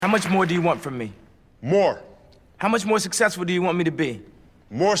much more do you want from me? More. How much more successful do you want me to be?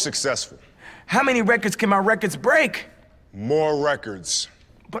 More successful. How many records can my records break? More records.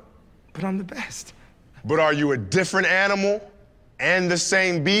 But I'm the best. But are you a different animal and the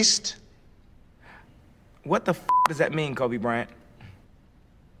same beast? What the does that mean, Kobe Bryant?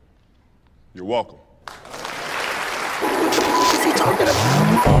 You're welcome. What's he talking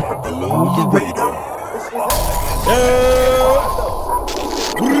about? Below the radar.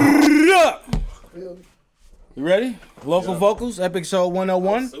 You ready? Local vocals, EpicSode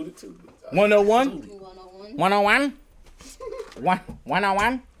 101. 101? 101?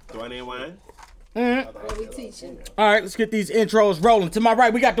 101? 21. All right, let's get these intros rolling. To my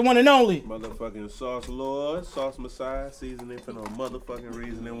right, we got the one and only Motherfucking Sauce Lord, Sauce Messiah, seasoning for no motherfucking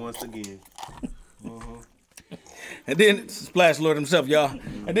reasoning once again. And then Splash Lord himself, y'all.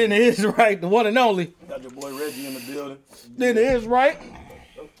 And then to his right, the one and only. Got your boy Reggie in the building. Then to his right.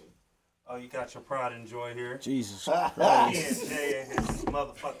 Oh, you got your pride and joy here. Jesus Christ. Jay and his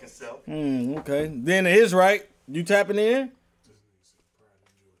motherfucking self. Okay. Then to his right, you tapping in?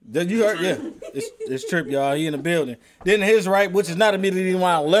 Did you heard? Yeah. It's Trip, y'all. He in the building. Then to his right, which is not immediately when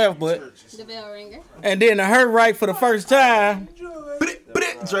I left, but. The bell ringer. And then to her right for the first time.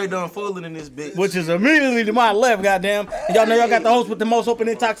 Dre done fooling in this bitch. Which is immediately to my left, goddamn. And y'all know y'all got the host with the most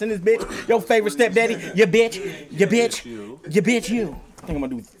opening talks in this bitch. Your favorite stepdaddy. You bitch. You bitch. You bitch you. I think I'm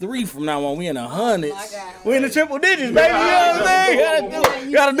gonna do 3 from now on. We in the hundreds. We in the triple digits, baby. You know what I'm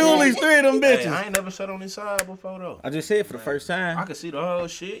saying? Gotta do at least 3 of them bitches. Hey, I ain't never sat on this side before though. I just said it for the first time. I can see the whole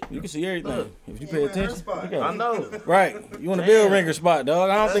shit. You can see everything if you pay attention. I know. Right. You want a bell ringer spot, dog.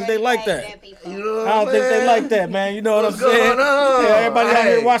 I don't think they like that. I don't think they like that, man. You know what I'm saying? Yeah, everybody out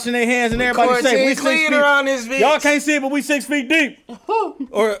here washing their hands and everybody safe. We 6 feet. On this bitch. Y'all can't see it, but we 6 feet deep.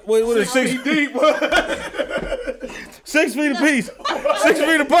 Or what is 6 feet deep? 6 feet apiece. 6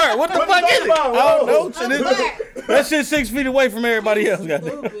 feet apart. What the fuck is it? I don't know. That shit 6 feet away from everybody else.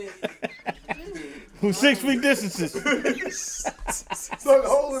 Goddamn. Who's 6 feet distances? Suck a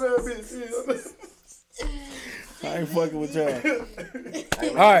hole in that bitch. I ain't fucking with y'all.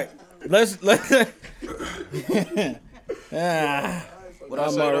 All right, let's.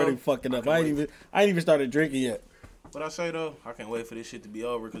 I'm already fucking up. I ain't even started drinking yet. What I say though, I can't wait for this shit to be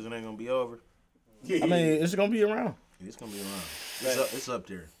over because it ain't gonna be over. I mean, it's gonna be around. It's gonna be around. It's up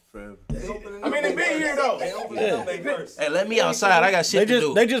there forever. I mean, they been here though. Yeah. Hey, let me outside. I got shit to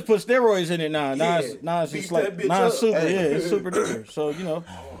do. They just put steroids in it now. Now it's just like it's super. Yeah, it's super duper. So you know.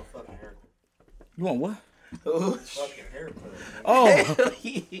 You want what? Fucking haircut. Oh.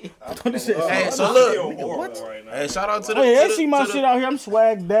 Hey, so look. Hey, shout out to the. Hey, they see my shit out here. I'm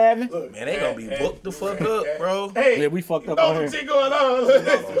swag dabbing. Man, they gonna be booked the fuck up, bro. Yeah, we fucked up out here. Going on.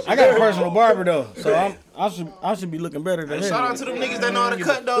 I got a personal barber though, so I should be looking better than him. Shout out to them niggas that know how to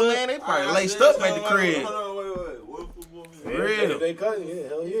cut though, man. They probably laced up at the crib. For real. They cutting, yeah,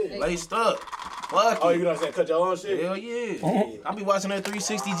 hell yeah. Laced up. Fuck Oh, it. you know what I'm saying? Cut your own shit? Hell yeah. I be watching that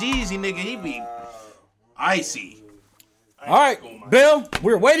 360 G's, nigga. He be icy. All right, Bill,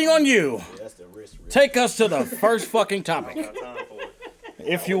 we're waiting on you. Take us to the first fucking topic,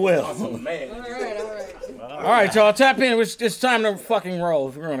 if you will. All right, y'all, tap in. It's time to fucking roll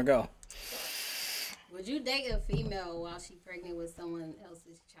if we're gonna go. Would you date a female while she's pregnant with someone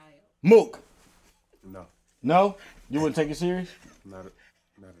else's child? Mook. No. No? You wouldn't take it serious?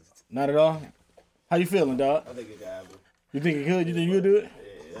 Not at all? How you feeling, dog? I think it got me. You think it could? You think you'd do it?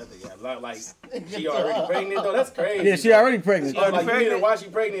 Yeah, I think it got like she already pregnant though. That's crazy. Yeah, she already pregnant. Oh, like you mean while she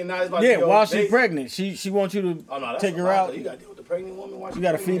pregnant and now it's about Yeah, to go while she's base? pregnant. She wants you to take her out. You got to deal with the pregnant woman while she You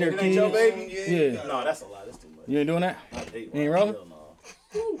got to feed her pregnant. It ain't kids. your baby? Yeah. No, that's a lot. That's too much. You ain't doing that? You You ain't rolling?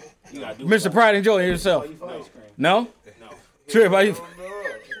 You gotta do Mr. Pride, enjoy yourself. No? Trip, how you?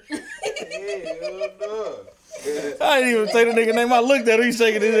 I didn't even say the nigga name. I looked at him. He's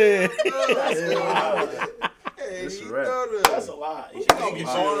shaking his head. That's a lot. She gonna be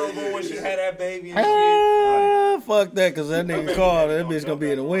vulnerable when she had that baby. Fuck that, cause that nigga called. That bitch gonna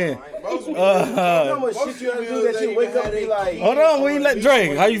be in the wind. You know how much shit you gotta do that you wake up and be like. Hold on, we ain't let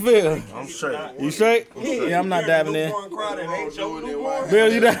Drake. How you feel? I'm straight. You straight? Yeah, I'm not dabbing in.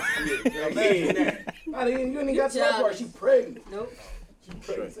 Bill, you down? You ain't got to that part. She pregnant. Nope.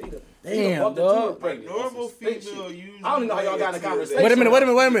 Damn, dog. Normal female usually. I don't even know how y'all got in a conversation. Wait a minute.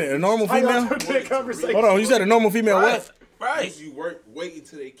 A normal female? Hold on, you said a normal female what? Right. You wait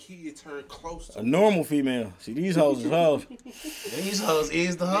until their kid turn close to A normal female. See, these hoes is hoes. These hoes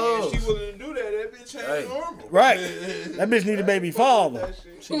is the hoes. If she willing to do that bitch ain't normal. Right. That bitch need a baby father.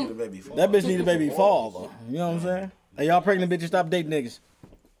 She need a baby. That bitch need a baby father. You know what I'm saying? Hey, y'all pregnant bitches, stop dating niggas.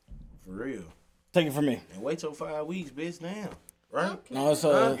 For real. Take it from me. And wait till 5 weeks, bitch. Damn. right? No, it's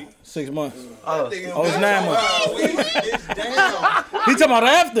 6 months. Oh, it's 9 months. Damn. He talking about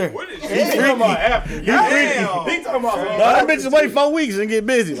after. What is He shit? talking about after. He talking about. No, that bitches wait 4 weeks and get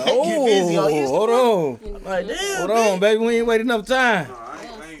busy. Like, oh, busy on Instagram. hold on. like damn. Hold on, baby. We ain't waited enough time.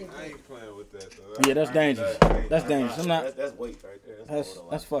 I ain't playing with that though. Yeah, that's dangerous. That's dangerous. I'm not. That's weight right there.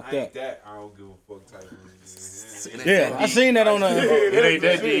 That's fucked I ain't up. that. I don't give a fuck type of nigga. Yeah, I seen that on the. It ain't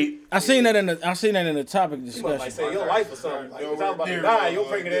that deep. I seen that in the topic discussion. Like say your life or something. Like, if I was about to die, your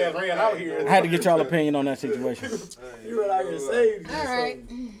pregnant ass ran out here. I had to get y'all opinion on that situation. You ran out here to save you. All right.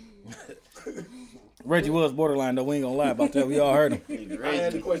 Reggie was borderline though. We ain't gonna lie about that. We all heard him. I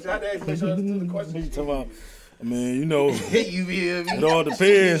had the question. I had to ask make sure I understood the He question. talking about, I mean, you know, You feel me? it all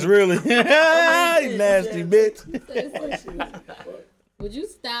depends, really. You nasty bitch. Would you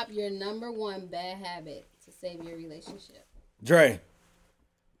stop your number one bad habit to save your relationship? Dre.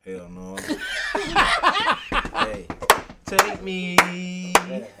 Hell no. Hey, take me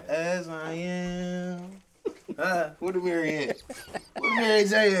as I am. Where the Mary at? Where the Mary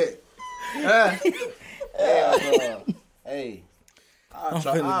J at? Hell no. Hey, I'm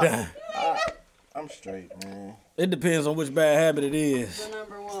finna die. I'm straight, man. It depends on which bad habit it is. The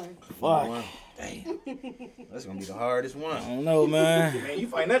number one. Fuck. Damn. That's gonna be the hardest I one. don't know, man. Man, you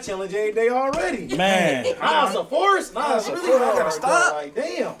find that challenge every day already. Man, Nah, it's a force. Nah, it's a really force. gotta stop. Like,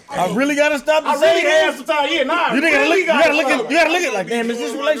 damn. I really gotta stop the I really saying have some time. Yeah, nah. You gotta look. You gotta look stop. at. You gotta look at like, damn, is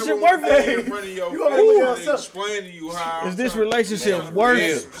this relationship worth it? In front of your You gonna look at face and yourself. explain to you how. Is this relationship worth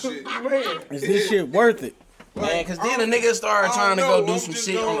it? Shit. Man. Is this shit worth it? Man, cause then a nigga started trying to go do some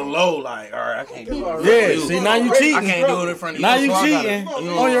shit on the low, like, all right, I can't do it. Yeah. See, now you cheating. I can't do it in front of you. Now you so I gotta- cheating you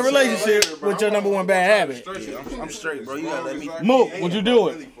know on what your I'm saying? relationship with your number one bad habit. Yeah, I'm straight, bro. You gotta let me. Mook, would you do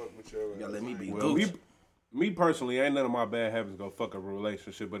it? You gotta let me be Well, Gucci. me personally, ain't none of my bad habits gonna fuck up a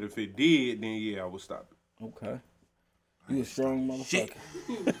relationship. But if it did, then yeah, I would stop it. Okay. You a strong motherfucker. Shit.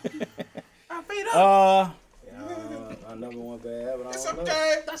 My number one bad habit. I don't know.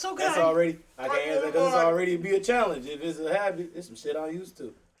 That's okay. That's already. I can answer that because it's already be a challenge. If it's a habit, it's some shit I'm used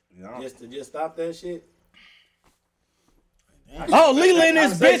to. Just to stop that shit. Oh, Leela in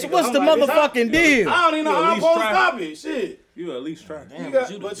this bitch. What's the motherfucking deal? I don't even know You how at I'm least supposed to try. stop it. Shit. You at least try. Damn, You got,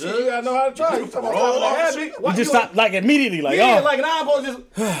 you the but shit, judge? you gotta know how to try. You talking about stopping a habit? You just stop like immediately, like, Yeah, oh, like now I'm supposed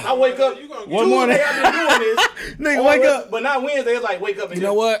to just. I wake up one morning. Tuesday after doing this. Nigga, wake up. But not Wednesday. It's like wake up and You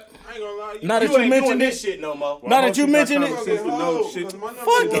know what? I ain't gonna lie. Now that You you ain't doing mentioned this it, shit no more. now that you mentioned Oh, it, shit, no shit. fuck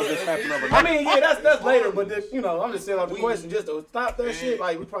Don't it. just happen overnight. I mean, yeah, that's later, but this, you know, I'm just saying like the question just to stop that shit.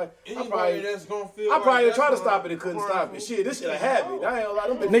 Like we probably, That's gonna feel. I probably like try to that's stop it and couldn't stop it. Shit, this shit a habit. I ain't gonna lie,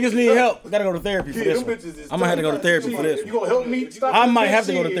 them bitches. Niggas need help. Gotta go to therapy for Yeah, this them one. bitches is I'm gonna have to go to therapy for this You one. gonna help me stop I this might bitch? have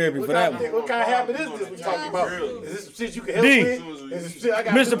to go to Shit. therapy What for kind that of- What kind of habit is this we talking about? Is this some shit you can help D. with? Is this some shit I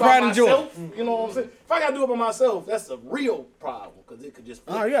got Mr. to do by Pride and Joy. myself? You know what I'm saying? If I gotta do it by myself, that's a real problem because it could just.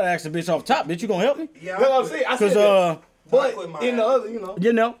 Oh, you gotta ask the bitch off top. Bitch, you gonna help me? Yeah, that's what I'm saying. I said Cause that. But quit my in the other, you know.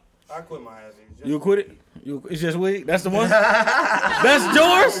 you know, I quit my habit. you quit it. It's just weed. That's the one. That's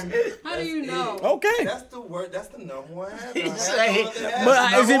yours. How do you know? Okay. That's the word. That's the number one habit.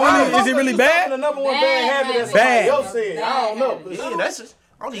 But is it really The bad? number one Bad bad habit that's Bad. somebody else said. I don't know. Yeah, that's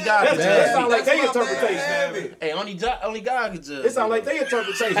only God That can judge. sound like their interpretation. Hey, only God can judge. It sound like their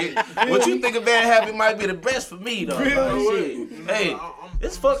interpretation. What you think a bad habit might be the best for me though. Really? Like, shit. Hey,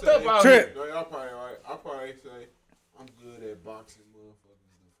 it's fucked up out Trip. here. Y'all probably right. I probably say I'm good at boxing motherfuckers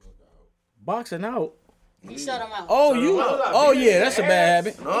the fuck out. Boxing out. You shut them out. Oh, you. Oh yeah, that's a bad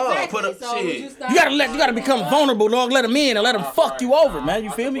habit. No, Exactly. put up So would shit. stop- You gotta become vulnerable, dog. Let them in and let them fuck you over, man. You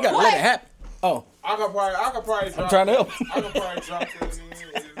feel me? You gotta let it happen. Oh, I could probably drop. I'm trying to help. I could probably drop that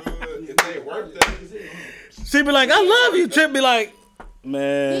in if they worth that. She be like, I love you. Trip be like,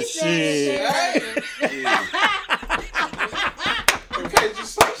 man, He said shit. You can't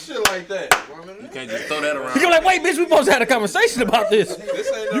just say shit like that. You can't just throw that around. You be like, wait, bitch, we supposed to have a conversation about this.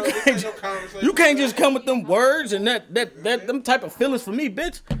 This ain't no conversation. You can't just come with them words and that them type of feelings for me,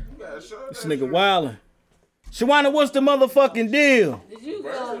 bitch. This nigga wildin'. Shawana, what's the motherfucking deal? Did you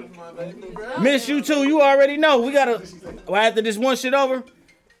go? Miss you too. You already know. We gotta. Well, after this one shit over,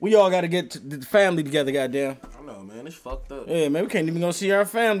 we all gotta get the family together. Goddamn. I know, man. It's fucked up. Yeah, man. We can't even go see our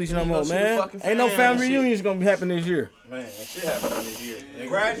families no more, see the man. fucking Ain't no fam family and shit. reunions gonna be happening this year. Man, shit happened this year.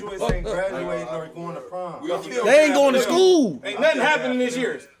 Graduates ain't graduating or going to prom. They ain't going to school. Ain't nothing happening this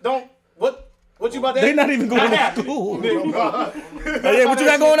year. Don't what you about to They not even going to school. Oh, yeah, what you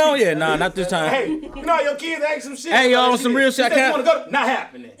got going on? Yeah, nah, not this time. Hey, you know how your kids ask some shit. Hey, y'all, on some real shit, I You can't- want to go? Not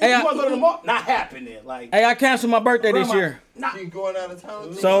happening. Hey, you want to go to the mall? Not happening. Like, Hey, I canceled my birthday this Grandma- year. You going out of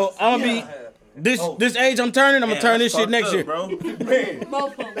town? So I'm gonna be. This age I'm turning, I'm gonna turn this shit next year. bro. Both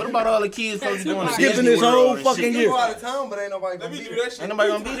of them. What about all the kids supposed to be going to Skipping Disney this whole World and fucking shit? year. You go out of town, but ain't nobody gonna be there. Ain't nobody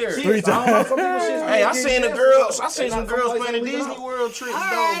gonna be there. 3 times. Hey, I seen some girls planning Disney World trips. All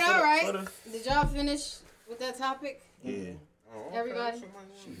right, though, all for right. the- Did y'all finish with that topic? Yeah. Everybody?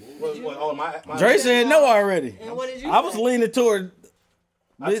 Dre said no already. And what did you I was say? leaning toward.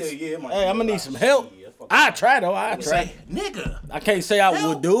 I Bitch, tell you, yeah, it might hey, be I'm gonna a need lot. some help. Yeah, fuck I try though. I try. Say, nigga. I can't say I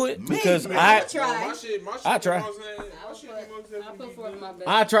would do it because I I tried. My shit, I try. you know what I'm saying? My shit, I put forth my best.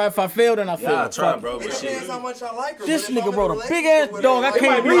 I try. If I fail, then I fail. Yeah, I try, Fuck. bro. But It shit. depends how much I like her. This but if nigga I'm in wrote a a big relationship ass with dog. her, I like,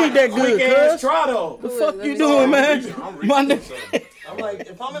 can't Might be read that quick good, ass cuz. try though. The Who fuck is you it? doing, man? My nigga. I'm like,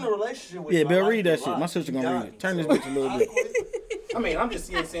 if I'm in a relationship with Yeah, you, Bill, I read like that you a shit. lot. My sister You gonna got read it. me. Turn this So bitch a little I bit. quit. I mean, I'm just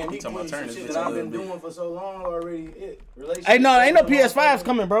saying me talking about doing turn some this shit bitch that a I've been little bit. doing for so long already. Hey, no, ain't no PS5s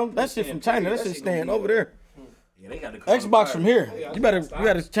coming, bro. That shit from China. That shit staying over there. Yeah, they got the Xbox from here. You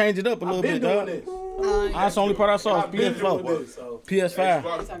better change it up a little I've been bit, doing dog. this. That's the only part I saw was I've been doing PS4. this. So. PS5.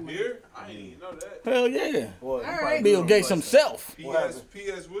 Xbox here? I didn't even know that. Hell yeah. Boy, All right. Bill Gates himself.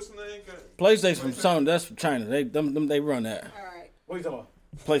 PS, what's the name? PlayStation from Sony. That's from China. They run that. All right. what you talking about?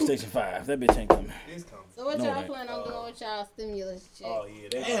 PlayStation 5. That bitch ain't coming. So what No, y'all that- plan on doing with y'all stimulus check? Oh yeah,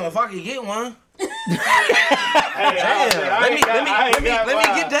 that. Damn, if I could get one. I Let ain't got me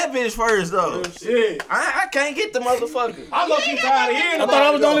mine. get that bitch first though. Shit. I can't get the motherfucker. I'm low-key tired of hearing I thought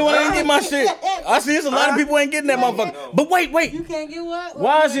I was the only one that ain't get my shit. I see it's a lot of people ain't getting that motherfucker. But wait. You can't get what?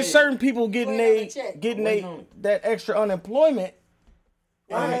 Why is it certain people getting Wait on the check. that extra unemployment?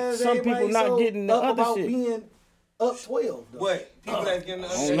 Why And is some people everybody not so getting the up other about shit. being up 12? Though? What? People that's getting the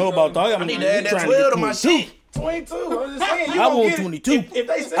I don't know about that. I need to add that 12 to my shit. 22. I'm just saying. You I gonna want get it. 22. If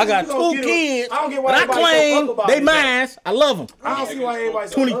they say I got you gonna 2 get it, kids, I don't get why but I everybody so up claim about they it. mine. I love them. I don't see why everybody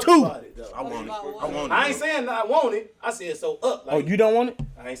so 22. up about it. Though. I want it. I want it. I ain't saying that I want it. I said so up. Like, Oh, you don't want it?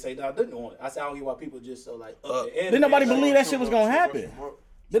 I ain't say that I didn't want it. I said I don't get why people just so like up. Didn't nobody believe that shit was gonna happen?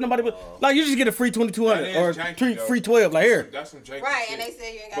 Didn't nobody like you just get a free 2200 That or is janky, though. free 12 like here. That's some janky Right, shit. and they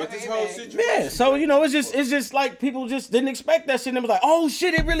said you ain't got But to this pay whole back. situation. Yeah, so you know it's just like people just didn't expect that shit and they was like, oh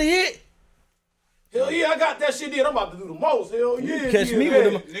shit, it really hit. Hell yeah, I got that shit. Then I'm about to do the most. Hell yeah. Catch yeah, me yeah.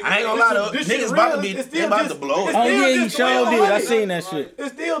 with them. I ain't gonna lie though. This shit Niggas about to real. be. It's They still about to just- blow it's it. Oh still yeah, you just sure did. I 1200. seen that shit.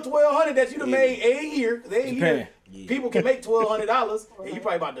 It's still $1,200 that you done made a year. They ain't Japan. here. People can make $1,200, and you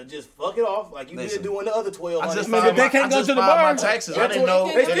probably about to just fuck it off like you Listen. did doing the other I $1,200. just Man, filed if they my- can't I go just to the filed bar, my taxes. I that's didn't what know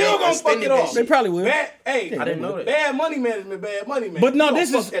they that still they gonna fuck extended it that off. They shit. probably will. Bad, I didn't know that. Bad money management, bad money management. But no, You this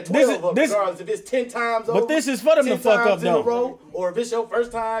gonna is- fuck that this 12 is- up this- regardless if it's 10 times over. But this is for them to 10 fuck up times in a though. row, or if it's your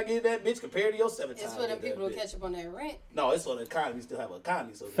first time getting that bitch compared to your 7 times. It's for them getting people that to bitch. catch up on that rent. No, it's for the economy. We still have an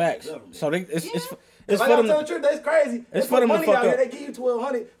economy. So Facts. the government. So they it's Like for I them. tell the truth, that's crazy. It's They for put them to money fuck out here. up. They give you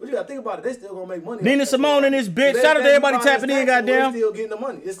 $1,200, but you gotta think about it. They still gonna make money. Nina off that Simone and $1,200. this bitch. They- Shout out to they everybody minus tapping in, taxes, but goddamn. They still getting the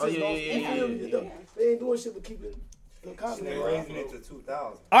money. It's just yeah, yeah. They ain't doing shit but keeping the economy. They raising it to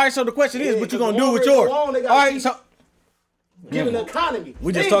 2,000. All right, so the question is, Yeah, what you 'cause gonna the do with longer it yours? go on, they All gotta right, keep so giving the economy.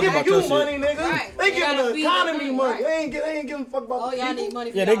 We They just ain't talked giving about you your shit. money, nigga. Right. They You giving gotta the feed economy them, money. right. They ain't giving a fuck about Oh, the y'all people. need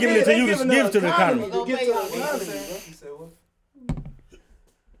money for Yeah, they y'all. giving it to they you to giving give to the economy. To get to Go the pay economy. You said what?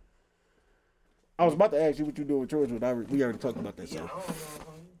 I was about to ask you what you doing with yours, but we already talked about that. So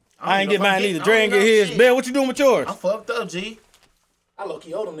I I ain't get mine either. Dre ain't get his. Bill, what you doing with yours? I'm fucked up, G. I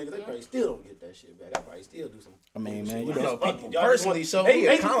low-key owe them niggas. They probably still don't get that shit back. I probably still do some. I mean, man, you You know, know. people Y'all personally just show want- me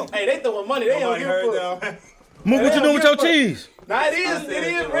they, account. Hey, they throwing money. They don't Nobody give a heard fuck. that. Mook, what you doing with your cheese? Nah, it is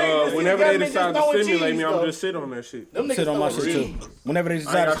rigged. Whenever they decide to stimulate me, I'm just sit on that shit. Them niggas Sit on my throwing shit cheese. too. Whenever they I ain't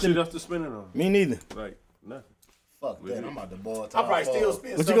decide to got shit spend. else to spend it on. Me neither. Like, nothing. Fuck that. I'm about to ball I time. probably still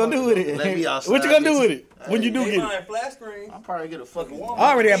spend. What you gonna do with it? Let me outside, What you gonna do bitch. with it when you do They get it? buying flat screen. I'll probably get a fucking Walmart.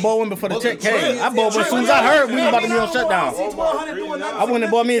 I already had bought one before the check came. I bought one as soon as I heard we was about to be on shutdown. I went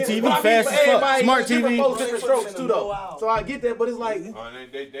and bought me a TV fast as fuck, smart TV. Different strokes too though. So I get that, but it's like, Oh,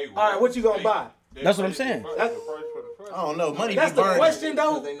 they all right, what you gonna buy? That's what I'm saying. I don't know. Money That's be the burning. question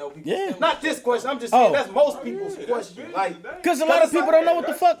though. They know people. Yeah. Not this question. I'm just saying Oh. that's most people's question. Like, Because a lot of people don't know what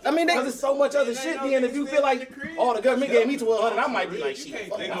the fuck. I mean, because they. there's so much other shit. Then if you feel like, oh, the government gave me $1,200, I might be like, shit,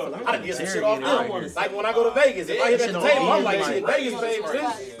 fuck it, I done get some shit off them. Like when I go to Vegas, if I hit at the table, I'm like, shit, Vegas paid for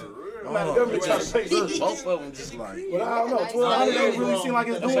this. No matter the government trying to pay for this. Both of them just like. But I don't know. $1,200 don't really seem like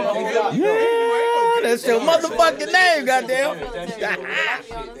it's doing a whole lot. Yeah, that's your motherfucking name, goddamn.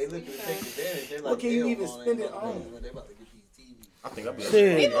 They looking to take advantage. They like, What can you hell even no, spend they it on? They about to get these TVs. I think I'll be.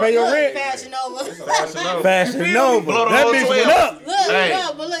 Shit, pay your rent. Fashion over. Fashion Nova. Blow the That whole bitch 12. went up. Look, Hey.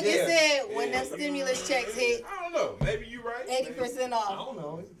 no, but look, it said when them stimulus checks hit, I don't know. Maybe you right. 80% off. I don't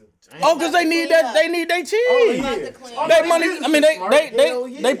know. Oh, because they need their cheese. About to clean They up. money, I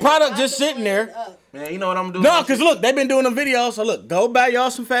mean, they product just sitting there. Man, you know what I'm doing? No, cause look, they been doing them videos. So look, go buy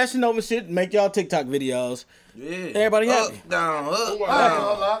y'all some Fashion Nova shit. Make y'all TikTok videos. Yeah. Everybody happy. Up, down, up, I ain't down.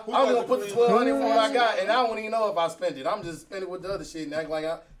 gonna lie. I'm gonna put the 1,200 for what I got, and I don't even know if I spent it. I'm just spending with the other shit and act like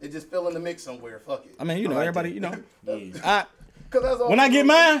it just fell in the mix somewhere. Fuck it. I mean, you know, everybody, you know. Yeah. Cause that's all When I get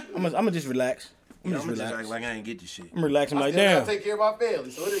mine, I'm gonna just relax. I'm I'm just just relax. act like I ain't get the shit. I'm relaxing I like still damn. gotta take care of my family,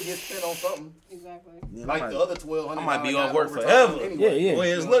 so it'll get spent on something. Exactly. Yeah, Like I the might- other 1,200. I might be got off work overtime forever. anyway. Yeah, yeah. Boy,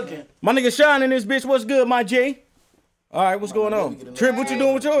 it's looking. My nigga Sean in this bitch. What's good, my J? All right, what's going on? Trip, what you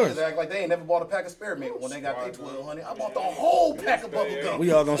doing with yours? Niggas act like they ain't never bought a pack of spearmint when they got their 1,200. I bought the whole pack of bubble gum.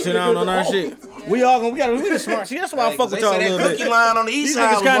 We all gonna sit down on our shit. We the smart. See, that's why I fuck with They y'all a say little that cookie bit. line on the east These side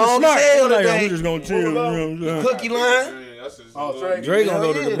niggas was kind of long smart. as hell They like, today. we just gonna chill. You know what I'm saying? Cookie line. Oh, Trey. Dre gonna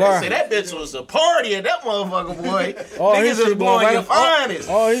go to the bar. They say that bitch was a party at that motherfucker, boy. All Niggas his is shit going blowing right your up. finest.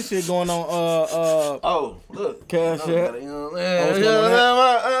 All his shit going on. Oh, look. Cash You App. know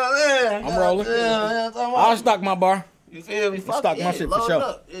what I'm I'm rolling. I'll stock my bar. You feel me? Fuck stock my yeah, shit for load sure. it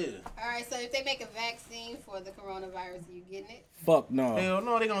up, yeah. All right, so if they make a vaccine for the coronavirus, you getting it? Fuck no. Hell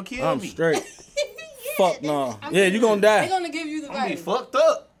no, they gonna kill I'm me. straight. Yeah, Fuck no. I'm Yeah, you gonna die. They're gonna give you the I'm gonna be virus. fucked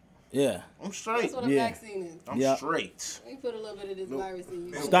up. Yeah. I'm straight. That's what a Yeah. vaccine is. I'm Yeah. straight. We put a little bit of this virus in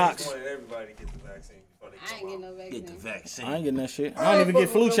you. Stocks. Everybody get the vaccine before they I ain't getting no Get the vaccine. vaccine. I ain't getting that shit. I don't even get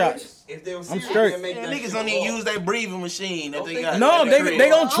flu shots. If they were I'm serious, straight. they'd make Man, that niggas shit don't even law. use that breathing machine that they got. No, at the they crib.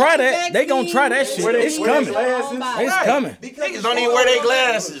 gonna try that. They gonna try that shit. It's coming. It's coming. Niggas don't even wear their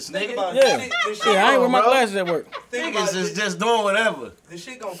glasses, Think nigga. about Yeah. it. This shit Yeah, I ain't wear my bro. glasses at work. Think about Niggas is it. just doing whatever. This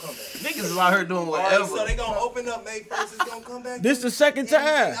shit gonna come back. Niggas is out here doing All right, so whatever. they gonna open up May 1st. It's gonna come back. This the second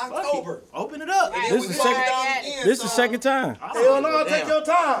time. In October. Open it up. Right. This is We the close second. down again, This is the so second time. Hell no, take Damn. your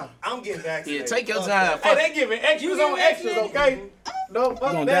time. I'm getting Yeah, vaccinated. take your Fuck time. that. Hey, they giving extras on extras, okay? No, fuck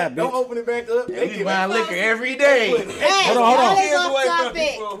gonna that. die, Don't bitch. open it back up. They We giving buying liquor every day. Hey, Hold on. y'all is Get off away from topic.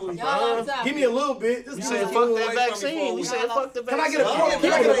 people. Y'all off topic. Give me a little bit. Just We give said me fuck a that little. vaccine. We said fuck the Can I vaccine. get a quarter?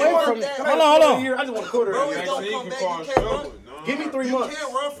 Can I Get get a away quarter? from Can that. I Hold get on, a hold quarter on. here? I just want a quarter. Bro, here. it's gonna come back. You can't run. Give me 3 You months.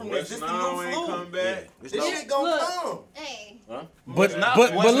 can't run from this. This the new flu. This shit gonna Look. come. Hey, But Now,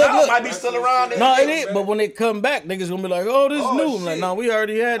 but what's look, now might look. be still around. No, it is. But when they come back, niggas gonna be like, "Oh, this is Oh, new." I'm like, shit. "No, we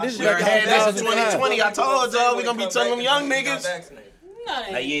already had this We back already in had this in 2005." 2020. I told y'all we gonna be telling them young niggas. no,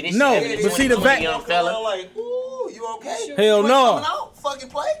 they Hey, ain't. yeah, this No, shit but see the vac- young fella. Like, ooh, you okay? Hell You ain't no. coming out? Fucking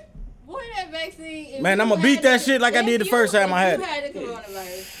play. Boy, that vaccine. if Man, you I'ma beat had that the- shit like I if did the you- first time I had If it. you had the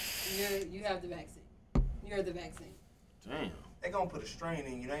coronavirus, you have the vaccine. You're the vaccine. Damn, They gonna put a strain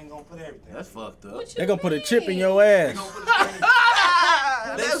in you. They ain't gonna put everything. that's fucked up. What you They gonna put a mean? chip in your ass.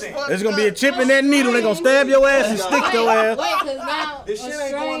 Listen, There's gonna be a chip in that needle. They gonna stab your ass and stick your ass. Wait, cause now this a shit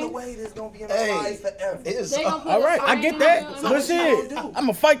ain't going strain- away. This gonna be in Hey. our lives forever. They gonna put All a right, I strain get in that. your- But shit,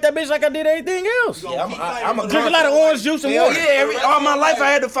 I'ma fight that bitch like I did everything else. Yeah, I'm a Drink a lot of orange juice and Hell water. yeah, all my life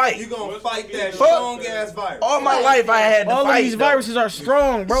I had to fight. You gonna fight that Fuck. strong ass virus. All my life I had to All of fight. these though. viruses are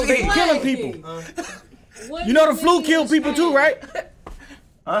strong, bro. They Shit. killing people. What You know do the flu mean kill people too, strain? right?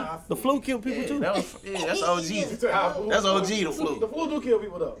 Huh? The flu kill people Yeah, too. that's OG. That's OG the The flu. flu do kill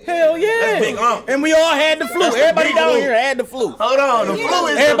people though. Hell That's Big yeah. Ump. And we all had the flu. That's the Everybody big down flu. here had the flu. Hold on, the flu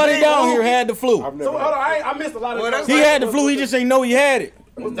is Everybody the big down flu. here had the flu. So hold on, I missed a lot of. Well, that's He had the flu. He just ain't know he had it.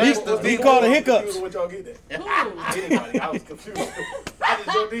 That's the He big called it flu. hiccups. What y'all get that? Who? Anybody? I was confused. I just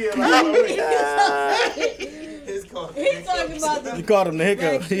jumped in like, It's called. He's talking about the He called him the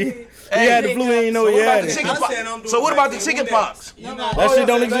hiccups. He Hey, had the flu. He ain't know So he what about had the it. chicken I pox? said I'm doing So what about the vaccine chicken with pox? That shit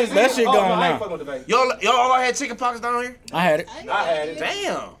don't exist. That shit oh, gone no, I ain't now. fucking with the vaccine. Y'all all had chicken pox down here? I had it. I had it.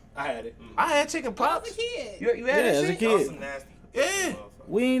 Damn, I had it. I had chicken I was pox. a kid. You Yeah, had as that a shit? kid. Some nasty. Yeah.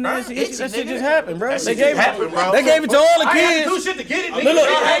 We ain't Huh? nasty. Itchy, That shit nigga. just happened, bro. That They shit gave just happened, bro. They gave it to all the I had to do kids. shit to get it. Look, look.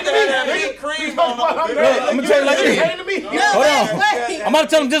 Hate to me, Big cream on nigga. them. I'm gonna tell you like this. Hate to me. Hold on. Wait. I'm about to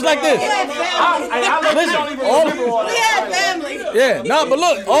tell them just like this. We had family. I Listen, don't even all- remember all We that. had family. Yeah, no, but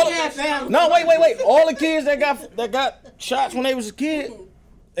look, all We had family. no, wait. All the kids that got shots when they was a kid,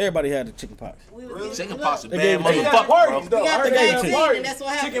 everybody had the chicken pox. Chicken pox is They bad gave it to you. motherfucker, Parties, bro. though. We got the They gave it to vaccine, you. and that's what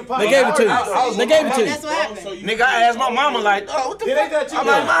happened. Chicken They gave it to you. They gave it to That's you. what happened. Nigga, I asked my mama like, oh, what the It ain't fuck? that I'm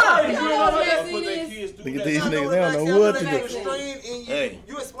like, mom. You know what vaccine is? Look at these niggas. They don't know what to do. Hey.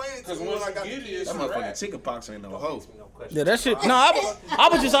 You explained it to me when I got the kids. That motherfucking chicken pox ain't no hoe. Yeah, that shit. No, I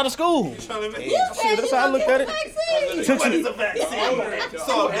was just out of school. You Shit, that's how I looked at it. vaccine. Took some,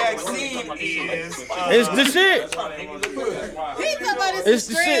 So vaccine is. it's the shit. He talking about It's it's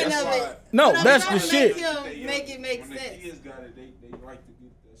the the strain shit. of it. No, But I'm that's trying the to shit. Make it make sense. Kids got it. They like to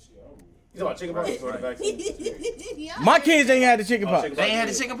get that shit over with. You talking about chicken pox or the vaccine? Yeah. My kids ain't had the chicken pox. They ain't had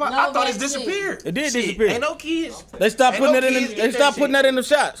the chicken pox. No I thought it's vaccine. disappeared. It did Shit, disappear. Ain't no kids. They stopped Ain't putting no that in. kids They get that stopped shit. putting that in the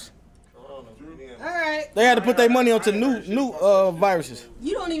shots. right. They had to put their money onto new viruses.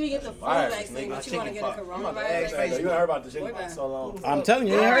 You don't even get the flu vaccine, but you want to get a coronavirus vaccine. You heard about this shit for so long. I'm telling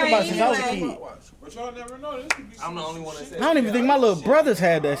you, I ain't heard about it since I was a kid. But y'all never know. This could be I'm the only one that said. I don't even think my little brothers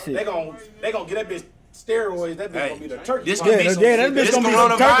had that They shit. gonna get that bitch steroids. That bitch gonna be the turkey. This box. could be Yeah, some that shit. bitch This gonna be some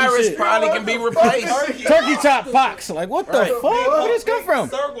turkey coronavirus shit. probably can be replaced. Turkey top pox. Like, what the fuck? Where this come from?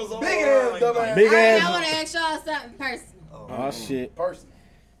 Circles all Big around. ass, dumb ass. Big All right, I ass. want to ask y'all something personal. Oh, shit.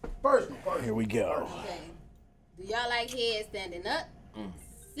 Personal. Here we go. Okay. Do y'all like head standing up,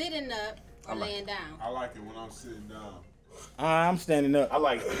 sitting up, or laying down? I like it when I'm sitting down. I'm standing up. I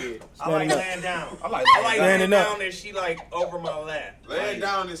like it. I like Standing up. laying down. I like I like Standing laying up. down and she like over my lap. Laying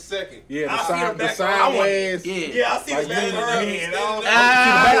down is second. Yeah, I see her the back. sideways. Yeah, I see the back of her head.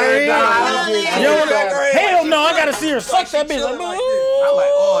 Hell no, I gotta see her suck that bitch. Like, I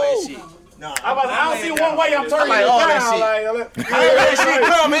like all that shit. Nah, I don't see one way I'm turning like it all down. that shit. Like, That shit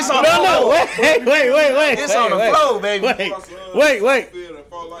come. It's on the no, floor. wait. It's on the floor, baby. Wait.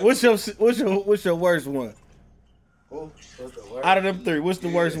 What's your worst one? Out of them three, what's the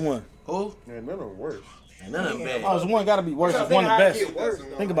worst one? Who? Man, none of them worse. None of them bad. Oh, it's one gotta be worse. It's one the best.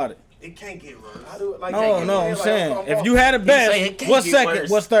 Think about it. it can't get worse. I do it like No, that. I'm saying if you had a say best, it can't what's get second? worse.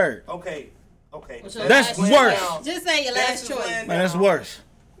 What's third? Okay. What's your That's last worse. choice? Just say your last choice. Man, that's worse.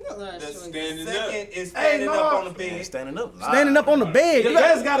 Your last That's choice. standing up. Second is standing up on the bed. Standing up. Standing up on the bed. The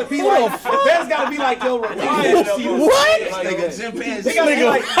best gotta be like your recliner. What? Nigga, chimpanzee. They gotta be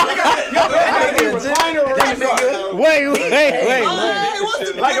like your recliner or in the car. Wait.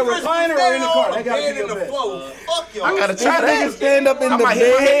 Like a recliner or in the car. They gotta be your best. I gotta try Nigga that. stand up in I the might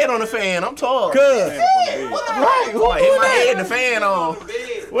hit my bed. head on the fan. I'm tall. Cuz. Right. I might hit my head and the fan on.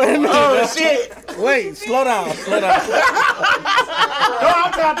 Wait a minute. Oh shit. Wait, slow down. No,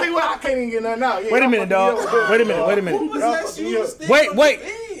 I'm trying to think what I can't even get nothing out. Yeah, Wait a minute, dog. Wait a minute. Wait.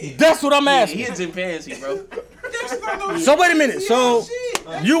 That's what I'm He asking. a chimpanzee, bro. So wait a minute. So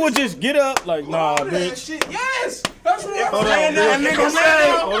you would just get up like, nah, bitch. Yes! That's what I'm Hold on, saying. bitch. nigga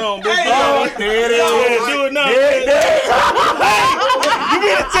say. Hold on, bitch. Oh, there it is. Yeah, do it now. You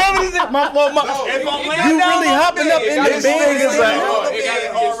mean to tell me this? You really hopping up in the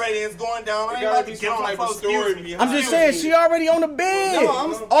bed? Already it's going down. I ain't about to get on my phone. Excuse me. I'm just saying, she already on the bed.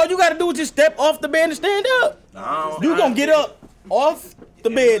 All you gotta do is just step off the bed and stand up. You gonna get up off the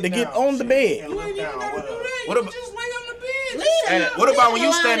bed to get on the bed. What about? What about when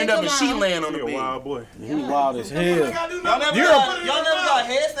you standing up and she laying on the bed? Wild boy. You wild as hell. Y'all never got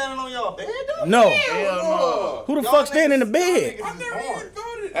head standing on y'all bed? No. Hell no. Who the fuck stand in the bed?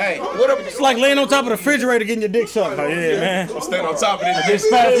 Hey, what up? It's like laying on top of the refrigerator getting your dick sucked. Like, yeah, man. Stand on top of this. Just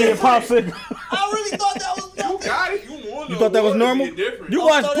spat you and popsicle. I really thought that was Got it. You thought that was normal? You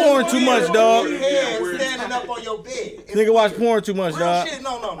watch porn too much, dog. head standing up on your bed. Nigga watch porn too much, Real dog. shit,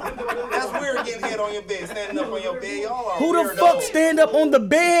 no. That's weird getting head on your bed, standing up on your bed. Y'all are Who the weirdos. fuck stand up on the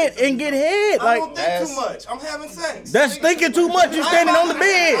bed and get head? I Like, don't think too much. I'm having sex. that's thinking too much. You standing on the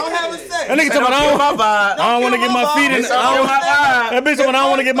bed. I'm having sex. That nigga talking about, I don't want to get my feet in. That bitch talking about, I don't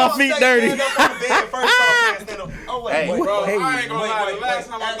want to get my feet dirty. Oh, Hey, wait. Bro, Hey, I ain't gonna lie. wait, The last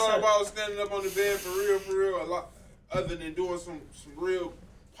wait. time I thought about standing up on the bed for real, a lot other than doing some real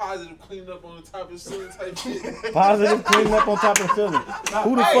positive cleanup on the top of the ceiling type shit. Positive cleaning up on top of the ceiling.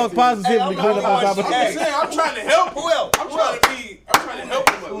 Who the fuck positively clean up on top of the I'm ceiling? saying I'm trying to help. Who else? I'm trying to help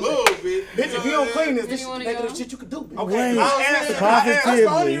him a little bit. Bitch, if you don't clean this, this You wanna negative go? shit you could do. Bitch. Okay, Wait,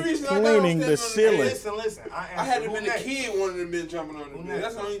 positively reason I got cleaning on the standing on the ceiling. Listen. I hadn't been a kid, one of them been jumping on the bed.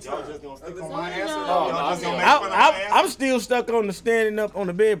 That's the only time. Y'all just gonna stick on So my you answer. know- Y'all just gonna make fun of my answer. I'm still stuck on the standing up on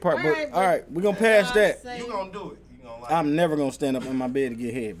the bed part, but Alright, all right, we're gonna pass that. You gonna do it. You gonna like I'm never gonna stand up in my bed to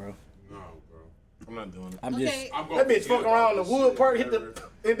get head, bro. No, bro. I'm not doing it. I'm just. Okay. I'm That bitch fuck around the wood part, hit the,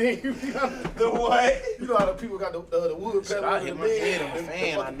 and then you the what? You know how the people got the wood pedal I in hit the my bed. head on the and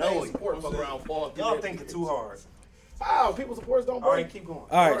fan, fucking I know it. Support fuck around, fall. Y'all thinking too hard. Wow, people's supports don't All right, break. keep going.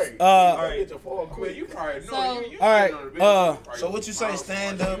 All right. Alright. Get your fall Well, quick. you probably So- know. You All right, standing on the bed, uh, you probably- So what you say?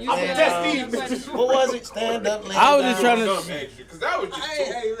 Stand up. You I'm said gonna that test was these your bitches. question. What was it? Stand up. Lay I was just down. trying to. Something extra, 'cause that was just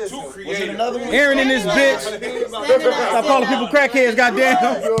Hey, listen. too Was it creative. another one? Aaron in this bitch. Standing Stop up, calling people crackheads, goddamn.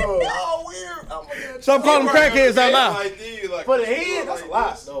 Y'all weird. Stop calling them crackheads out loud. For the head, that's a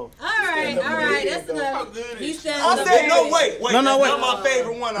lot, though. All right, that's How enough. good He is standing I up. said no. Wait. No, no, That's wait. not my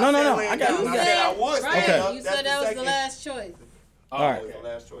favorite one. No, I no, said no. laying I got- down. we I got- said I would Right, stand up. you That's said that was the second. last choice. All right. Okay,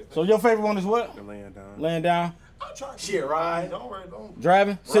 last choice. So your favorite one is what? Laying down. Laying down, Shit, ride. Don't worry, don't.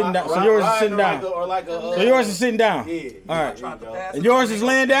 driving, sitting down. So yours is sitting down. Or like a, So yours is sitting down. Yeah. All right. Tried to pass And it yours on. is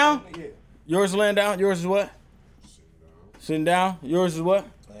laying down. Yeah. Yours is laying down. Yours is what? Sitting down. Yours is what?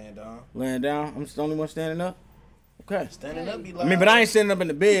 Laying down. Laying down. I'm just the only one standing up. Okay. Standing up be I like. mean, but I ain't standing up in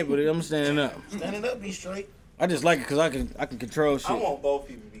the bed, but I'm standing up. Standing up be straight. I just like it because I can control shit. I want both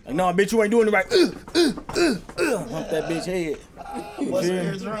people to be. Like, no, bitch, you ain't doing it right. Hump that bitch head. What's in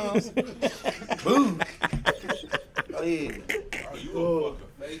your drums? Boo. Oh yeah. Oh, you a fucking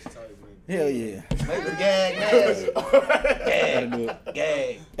face type nigga. Hell yeah. Make the gag nasty. Gotta do it.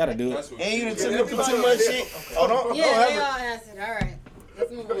 Gag. Gotta do it. That's what And you done yeah, took up for too much shit. Oh, don't Yeah, they ever. all answered. All right.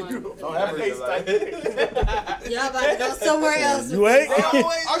 Let's move on. Don't ever. Y'all about to go somewhere else. You ain't?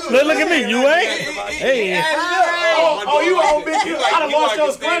 Look at me. You ain't? Hey. Oh, you old bitch. I done lost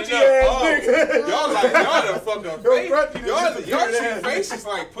your scrunchy ass, nigga. Y'all done fucking face. Y'all two faces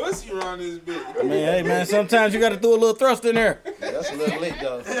like pussy around this bitch. I mean, hey, man, sometimes you gotta throw a little thrust in there. That's a little lit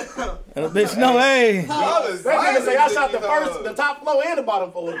though. And a bitch, no, hey. Y'all is That nigga say I shot the violent, first, the top floor and the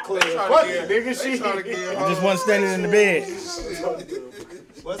bottom floor of the clip. tryna Fuck get- it, nigga. They trying to get I just wasn't standing in the bed.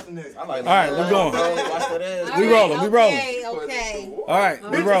 What's the next? I like. All right, we going. Watch that ass. All We right, rolling, we rolling. Okay. All right, we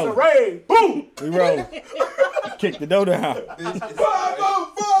Bitches rolling. arrayed. Boom. We rolling. Kick the door down. Let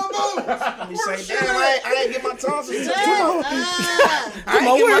me say, damn, I ain't get my tonsils. Come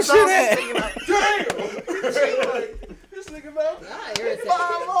on, where shit at? This nigga, man.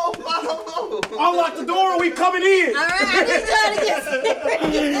 Unlock the door. We coming in. All right, I need y'all to get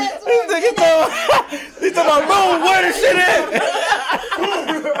serious. This nigga he's talking about room, where the shit at?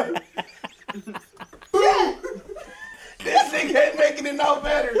 This nigga ain't making it no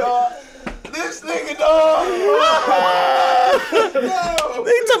better, dog. This nigga, dog. He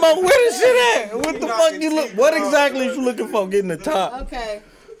talking about where the shit at? What the fuck you look? What exactly is you looking for? Getting the top. Okay.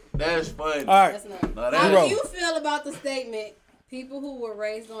 That's funny. All right. That's not. No, How that do roll. you feel about the statement, people who were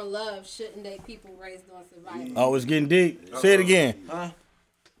raised on love shouldn't date people raised on survival? Oh, it's getting deep. Say it again.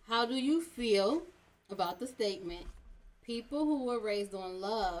 How do you feel about the statement, people who were raised on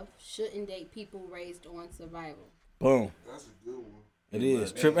love shouldn't date people raised on survival? Boom. That's a good one. It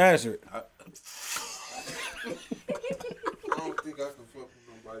is. Trip answer it. I don't think I can fuck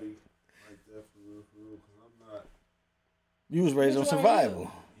with nobody like that for real, because I'm not You was raised on Which one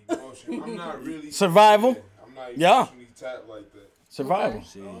survival. emotional. I'm not really Survival? I'm not Yeah. emotionally tapped like that. Survival.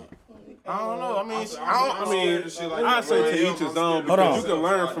 I don't know. I mean, I say to each his own, Hold on. because you can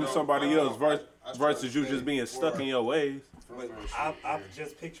learn from somebody else versus you just being stuck in your ways. I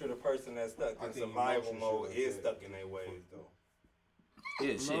just pictured a person that's stuck in survival mode is stuck in their ways though.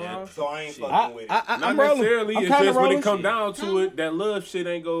 yeah, shit. So I ain't fucking with it. Not I'm rolling. necessarily. I'm It's kinda just when rolling. it come down to it, that love shit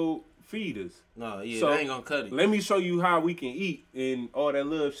ain't go feed us. No, yeah, So, they ain't gonna cut it. Let me show you how we can eat, and all that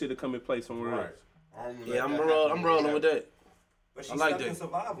love shit will come in place somewhere else. Yeah, I'm rolling with that. But she's I like stuck in that.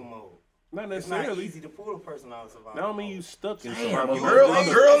 survival mode. Not It's not necessarily. easy to pull a person out of survival That don't mean mode. you stuck in Damn, survival a mode.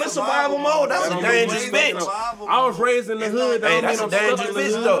 girl in survival mode. That's That a don't mean dangerous you stuck in bitch. I was raised in the hood. Hey, That that's a don't mean I'm stuck dangerous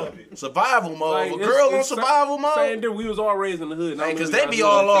in the bitch hood. though. Survival mode. Like, A it's- girl on it's survival Saying mode. that we was all raised in the hood. Man, 'cause they be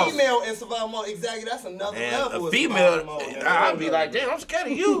all off. Female in survival mode, exactly. That's another And level. a of female, survival mode. I'd be like, damn, I'm scared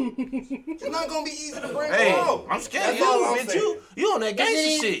of you. It's not gonna be easy to bring Hey, her home. I'm scared of That's all you, I'm bitch. saying. You on that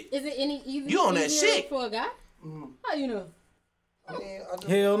gangster shit. Is it any easier You on that easier shit. for a guy? How you know? I mean, I just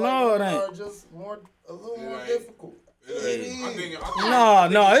Hell feel no, like it women ain't. are just a little more ain't. difficult. No,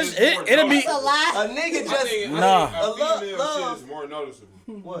 it'll be. It's a lie. A nigga just Nah. A female love- shit is more noticeable.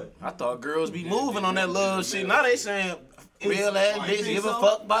 what? I thought girls be moving on that love shit. Now they saying real ass bitch give a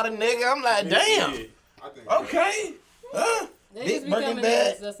fuck about a nigga. I'm like, damn. I think Okay. Huh? They Big just becoming Birkin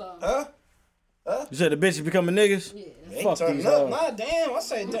bag. niggas, that's all. Huh? You said the bitches becoming niggas? Yeah. They Fuck turning these up. hoes. Nah, damn. I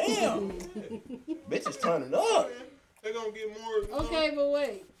say, damn. Bitches turning up. they gonna get more. Okay, but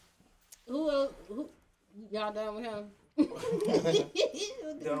wait. Who else? Y'all done with him?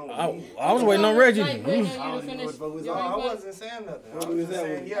 I was waiting on Reggie. Like, waiting on you to finish your No, I input? wasn't saying nothing. I was just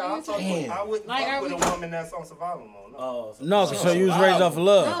saying, yeah, I wouldn't Like, fuck are with we- a woman that's on survival mode. No, No, so you was raised off of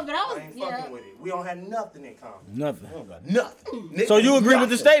love. No, but I was, I ain't yeah. fucking with it. We don't have nothing in common. Nothing. Nothing. Nigga, So you agree with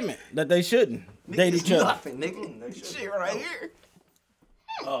the nothing. statement that they shouldn't date each other? Nothing, nigga. Shit right here.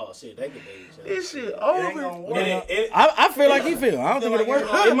 Oh shit, they can date each other. This shit It ain't over. gonna work. I feel like he feel. I don't think it'll work.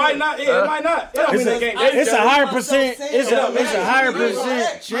 It might not. It might not. It don't mean they can't date It's each a other. higher percent. It's a higher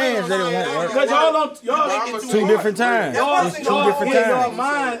percent chance that it won't work. Cause y'all Two different times. It's two different Your times.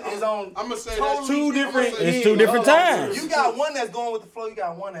 mind is on. I'm gonna say Totally that's two different. It's two different times. You got one that's going with the flow. You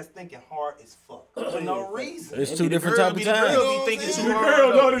got one that's thinking hard as fuck for no reason. It's two different type of times. Girl be thinking too The hard.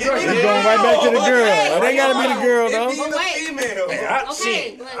 girl, though. no, the girl. It's going right back to the girl. It ain't gotta be the girl It though. be the Wait. female.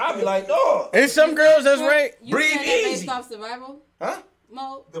 Okay, but I be like, dog. It's some girls that's right. you breathe said they easy. based off survival Huh?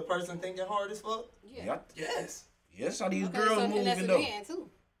 mode? The person thinking hard as fuck. Yeah. Yes. Yes, how these Okay, girls so then that's moving a though. man too.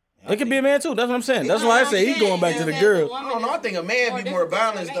 It could be a man too. That's what I'm saying. That's why I say he going back to the girl. I don't know. I think a man be more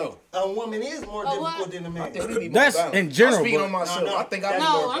balanced though. A woman is more difficult than a man. I think we be more That's balanced. in general. I speak but- on myself. I think I be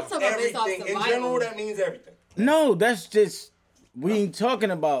No, more I'm talking about based off Everything in survival. general, that means everything. No, that's just we ain't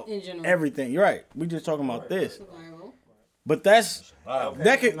talking about In general. everything. You're right. We just talking about this. Survival. But that's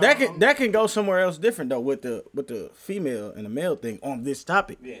that can go somewhere else different though with the female and the male thing on this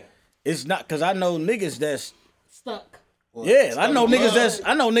topic. Yeah. It's not because I know niggas that's Stuck. I know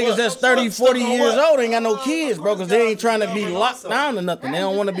niggas that's 30, 40 years old ain't got no kids, bro, because they ain't trying to be locked down or nothing. They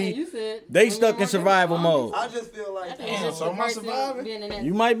don't want to be. They stuck in survival mode. I just feel like so am I surviving?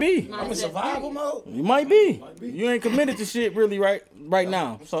 You might be. I'm in survival mode. You might be. You ain't committed to shit really right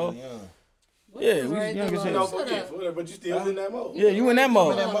now. So yeah, we young as hell. But you still in that mode. Yeah, you in that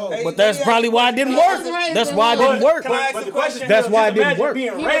mode. But that's probably why it didn't work. That's why it didn't work. But the question That's is, why it didn't imagine work.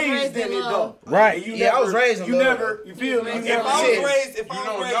 being He was raised raised in in it though. Right. Yeah, I was raised in You love. never, you feel me? You if never I shit. was raised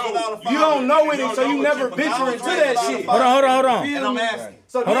without a father, You don't know it, so you never venture into that shit. Hold on. And I'm asking.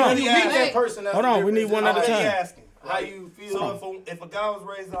 So Hold on. when you meet that person, that's Hold on, we need one at a time. Asking. How you feel? So if a guy was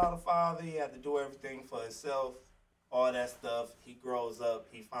raised without a father, he had to do everything for himself, all that stuff. He grows up,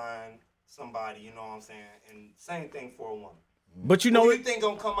 he find somebody, you know what I'm saying? And same thing for a woman. But you Who know do what? you think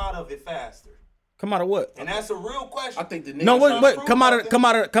gonna come out of it faster? Come out of what? And that's a real question. I think the No, niggas. what? Come out of the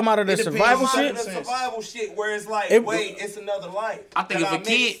It depends. survival Come out shit. of the survival shit where it's like, wait, it's another life. I think that if a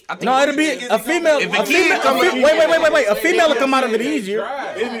kid, missed. I think No, it'll be a female. If a kid come out- Wait. A female will come out of it easier.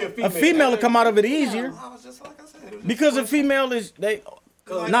 It'd be A female will come out of it easier I was just like I said. It was because a female is they.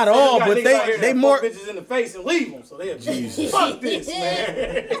 Like, Not all, got but niggas out here they that more. fuck bitches in the face and leave them, so they fuck this, man.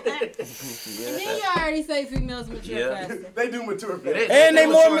 And then you already say females mature faster. They do mature fast. And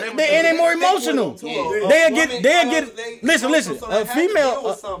they more emotional. They'll get. Listen. A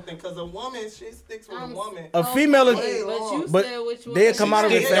female. something because a woman, she sticks with a woman. A female is. But you But said which one. they'll come out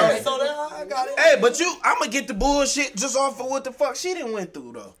of it Yeah. fast. So that I got it. Hey, but I'ma get the bullshit just off of what the fuck she done went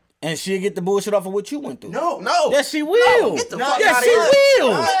through though. And she'll get the bullshit off of what you went through. No. Yes, she will. Get the fuck Yes, outta she here.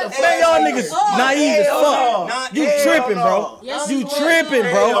 will. Man, y'all niggas naive as fuck. You tripping, bro. You tripping,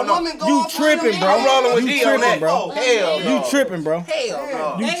 bro. You tripping, bro. I'm rolling with You D on tripping, that. bro. Hell no. You tripping, bro. Hell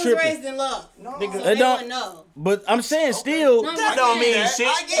no. You They was tripping. raised in love. So They they don't- wouldn't know. But I'm saying still. That don't mean shit.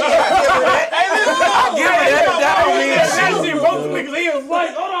 I get it. I give her that. That don't mean That shit. shit broke the niggas' ears. Like,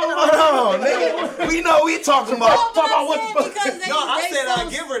 hold on. Hold on, nigga. We know we talking about. Talk about what the fuck. No, I said I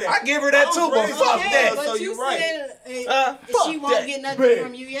give her that. I give her that too, but raised fuck with Okay, that. but so you you right. said Fuck she won't that. get nothing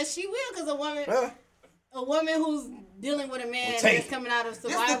from you. Yes, she will, because a woman who's dealing with a man take that's coming out of This the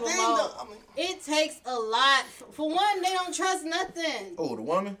survival thing, mode. though. I mean, It takes a lot. For one, they don't trust nothing. Oh, the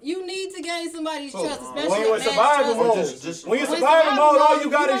woman? You need to gain somebody's trust, especially When a you're in man's survival trust. mode, when you're in survival mode, all you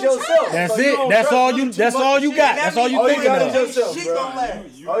got is yourself. That's So you it. don't That's trust all them you. too That's much all you shit. got. That's all you All you thinking got is of. yourself, shit bro. gonna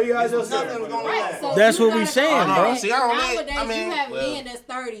last. All you got is yourself. Nothing's gonna Right, last. so That's you what we gotta saying, find bro. that. See, I don't Nowadays, need- I mean, you have well. men that's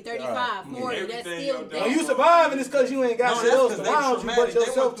 30, 35, 40, that's still When there. you surviving, it's because you ain't got No, shit that's else 'cause they around you but traumatic. They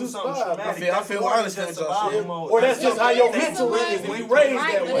yourself went to through something survive. traumatic. I feel honest with y'all. Or that's just how your That's mental the is way- if you raised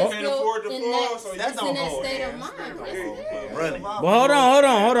Right, that but way. it's Can't still afford the in floor, that, so it's that in don't that hold state of hands. mind. It's there. Running. But hold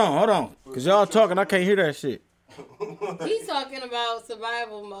on. Cause y'all talking, I can't hear that shit. He's talking about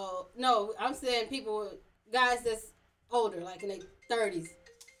survival mode. No, I'm saying guys that's older, like in their 30s.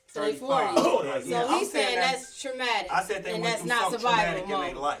 So they 40s. So Yeah, I'm he's saying saying that- that's traumatic. I said they and went that's through not something survival traumatic in their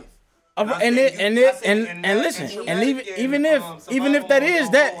mode. life. And I said listen, traumatic and even and, if that is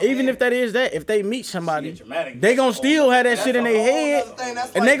survival that, mode even if that is that, if they meet somebody, they gonna still have that shit in their head,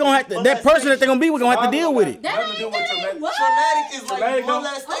 and they gonna have to. That person that they gonna be with gonna have to deal with it. That ain't that. What? Traumatic is like Traumatic don't-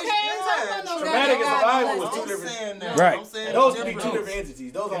 molestation. Okay, I'm talking about no Traumatic and goddamn survival violence. is two I'm different. saying that. Right. I'm saying Those the could be two difference. different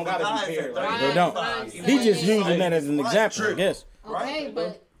entities. Those don't gotta Guys be paired. are Right? They don't. He just using that as an example, I guess. Okay,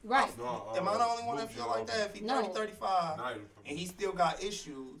 but right. Am I the only one that feel like that? If he No. 30, 35, and he still got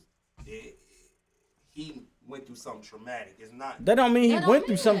issues, he went through something traumatic. It's not. That don't mean he That don't went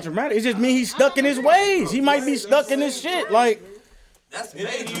through mean something that. traumatic. It just mean he's stuck in his ways. He might be stuck in his shit. Like That's You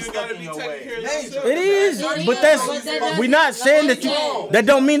major gotta stuff be in your taking way. care of Major. yourself. it is, It but is, that's but that doesn't- we're not saying that you. That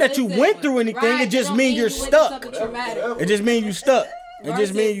don't mean that you Listen, went through anything. right, It just don't mean you're you went through stuck. something traumatic. It just mean you stuck. It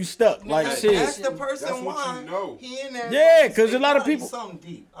just mean you stuck. Like Ask shit. the person That's what why you know. he in there. Yeah, 'cause a lot of It's gotta be people- something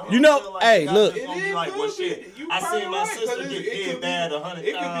deep. I don't You know, feel like hey, you guys look. just gonna be It like, well, could be- shit. you I seen probably my right, sister 'cause get it did could bad be- 100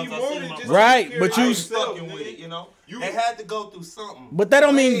 it could times. be I more seen than my just Right, taking but care you- of stuck yourself, with it, nigga. you know? You- They had to go through something. But that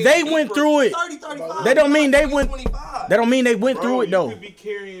don't mean they went through it. 30, 35. That don't mean they went. 25. That don't mean they went Bro, through it you though. could be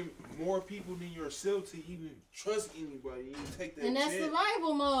carrying more people than yourself to even trust anybody. You take that And that's chance.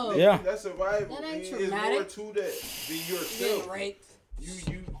 survival mode. Yeah. That's survival. That ain't There's more traumatic. to that than yourself. Getting raped.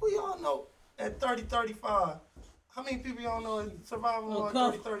 You Who y'all know at 30, 35, How many people y'all know in survival mode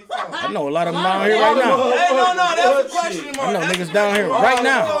 30-35? I know a lot of them down here right now. Hey, no, that's a question mark. I know niggas down here right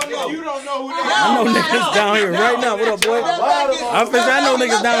now. You don't know who they I know niggas down here right now. What up, boy? I know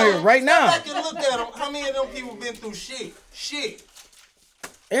niggas down here right now. Step back and look at them. How many of them people been through shit? Shit.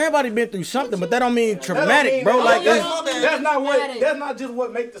 Everybody been through something, but that don't mean traumatic, bro. Like that's not just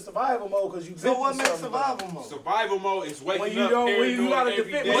what make the survival mode, because you. So what makes survival mode? Survival mode is waking When you up don't, when every you gotta every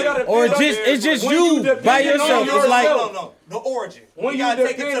defend, day. when you gotta or defend it's just when you depend by on yourself. yourself. It's like No. The origin. When you you gotta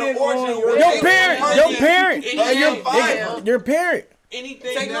take it to dependent the origin. on your parent, your parent.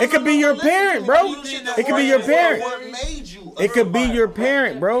 Anything It could be your parent, bro. It could be your parent. What made you? It could be your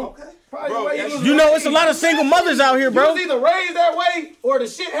parent, bro. Bro, You know, it's a lot of single mothers out here, You bro. was either raised that way or the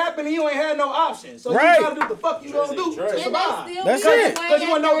shit happened and you ain't had no option. So Right. you gotta do the fuck you gonna do to survive. That's it. Because you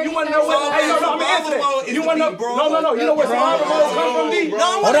wanna know what. Hey, no, I'm gonna answer that. You wanna know? No. You know where survival mode come from, D?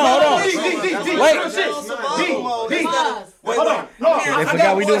 Hold on. D. Wait. Hold on. No, They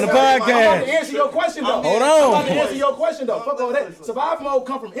forgot we doing the podcast. I'm about to answer your question though. Hold on. I'm about to answer your question though. Fuck all that. Survival mode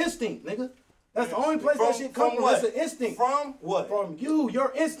come from instinct, nigga. That's the only place that shit come from. It's an instinct. From what? From you.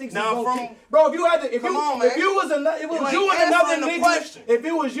 Your instincts. Now, is from- gonna kick. Bro, if you had to, if Come you, on, man. if you was another, if it was You you ain't and another answering the nigga, question. if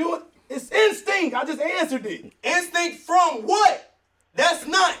it was you, it's instinct. I just answered it. Instinct from what? That's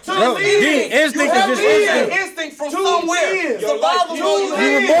not. Bro, D, instinct is just instinct. Instinct from Two somewhere. years. Survival Two mode.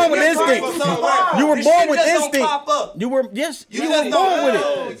 You were born with It's instinct. from somewhere. You were This born shit with just don't instinct. pop up. You were yes. You just were don't born with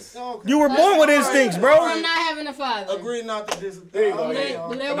know. it. You were born with instincts, bro. From not having a father. Agree not to disagree. There you go. But Yeah. that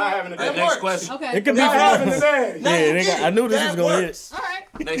Not works. having a That daddy. works. question. Okay. It could be Not having a from. daddy. Now Yeah, you nigga, get it. I knew this That was gonna hit. works. All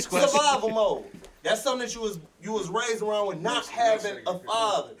right. Next question. Survival mode. That's something that you was raised around with not having a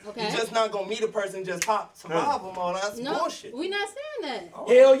father. Okay. You just not gonna meet a person just pop survival mode. That's No, bullshit. we not saying that.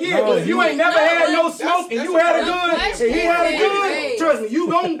 Hell yeah, No, because you ain't never had no smoke and you had a that's gun that's and he had a shit. gun. Trust me,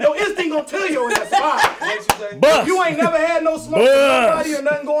 your instinct gonna tell you in that spot. Bust. You ain't never had no smoke with nobody or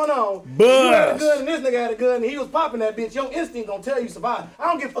nothing going on. You had a Bust. gun and this nigga had a gun and he was popping that bitch. Your instinct gonna tell you survive. I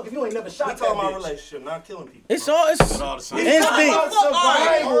don't give a fuck if you ain't never We shot that talking about bitch. relationship, not killing people. It's all. It's All the same. instinct. About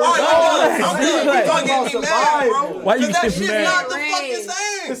survival. I'm Relax, done. relax. You gonna get me mad, bro. Why you 'Cause that get shit's mad? not the fucking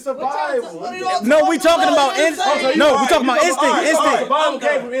same. It's survival. No, we talking about instinct. No, we talking about instinct. Instinct. Survival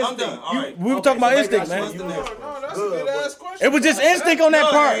came from I'm instinct. done. All right. We were talking about instinct, What's man. the next one? No, that's a good ass question. It was just instinct on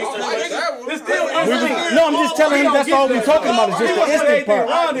that part. It's still We instinct. was- No, I'm just telling him that's all we talking about is just the instinct part.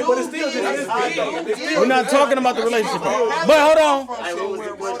 Around it, but it's still just instinct. We're not talking about the relationship part. But hold on.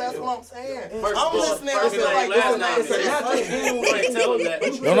 Somewhere, bro, that's what I'm saying. First I'm listening. I feel like last this name. is natural. Tell them that.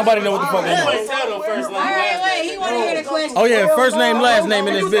 Don't nobody know what the fuck that Wait, is. tell them first name, All right, last wait. name. He want to hear the question. Oh yeah, first name, last name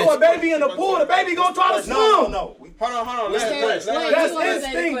in this You throw a bitch. baby in the pool, the baby gonna try to swim. No. Hold on. Last Okay, question. wait, That's you wanna say the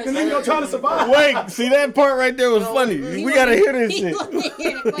instinct, question. because you're trying to survive. Wait, see that part right there was funny. We gotta hear this He shit. wanna hear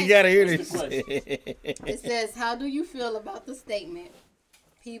the We question. gotta hear this shit. It says, how do you feel about the statement,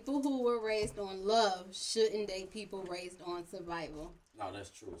 people who were raised on love shouldn't date people raised on survival? No, that's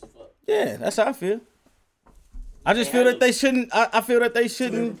true as fuck. Yeah, that's how I feel. I just feel that they shouldn't. I feel that they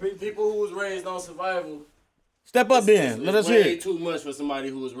shouldn't People who was raised on survival. step up. Then let us hear Way it. too much for somebody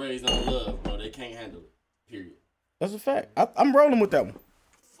who was raised on love, bro. They can't handle it. Period. That's a fact. I'm rolling with that one.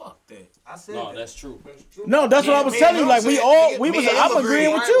 Fuck that. I said No, that. that's true. No, that's what I was telling you. Like we was. I'm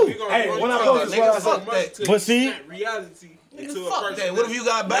agreeing with you. Hey, when I go to Nigga, fuck that. But see, reality. Fuck that. What if you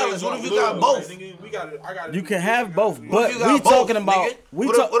got balance? What if you got both? you can have both. But you we got both, talking about nigga? we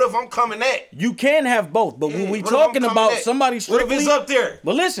What talk. if I'm coming at? You can have both, but when we What if I'm talking coming about at? somebody What strictly. if it's up there?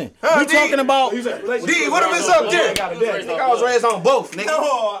 But listen, Huh, we D? talking about. D, what if it's up there? Nigga, I was raised on both, nigga.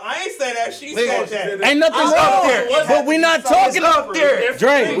 No, I ain't say that. She Nigga, said that. Ain't nothing It's up wrong. there. But we not talking It's up there.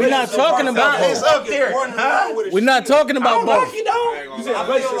 Dre, we're not talking about It's both. up there. Huh? We're not talking about both. You don't.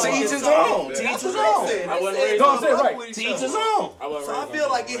 To each his own. To each his own. I wasn't raised Don't on say love right. with each To each his other. own. So I feel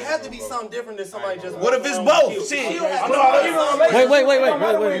like it had to be something different than somebody just. What if it's both? Shit. You had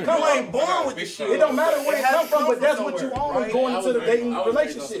Wait. You ain't born with this shit. It don't matter where it come from, but that's what you own going into the dating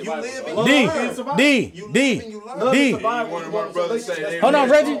relationship. You live and you D. Hold on,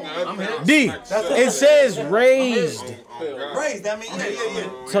 Reggie. D. It says raised. raised. That mean, yeah.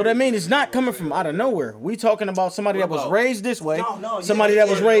 So that means it's not coming from out of nowhere. We talking about somebody that was raised this way, No, somebody that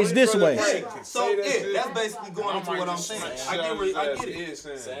was raised this way. So that's basically going into what I'm saying. I get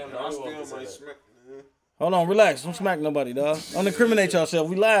it. Hold on, relax. Don't smack nobody, dog. Don't incriminate yourself.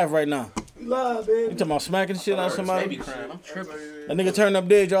 We live right now. We love, You baby. talking about smacking shit out of somebody? I'm tripping. That nigga turn up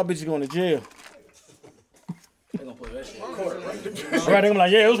dead, y'all bitches going to jail. They gonna put Right, I'm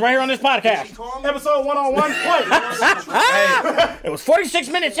like, yeah, it was right here on this podcast. Episode 101. It was 46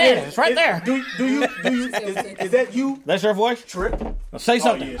 minutes in. It's right there. Do you? Is that you? That's your voice? Trip. Now say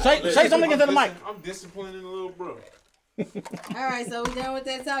something. Say something into the mic. I'm disciplining a little bro. All right, so we done with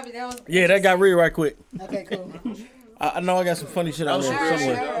that topic. That was Yeah, that got real right quick. okay. Cool. I know I got some funny shit out there All right,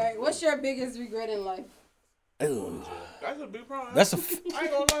 somewhere. all right. What's your biggest regret in life? Ew. That's a big problem. That's a. I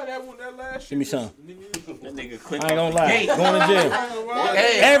ain't gonna lie, that last shit. Give me some. That nigga I clicked ain't gonna lie. Going to jail.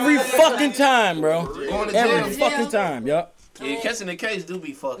 Hey, Every fucking time, bro. going to jail. Every fucking time, yup. Yeah, catching the case do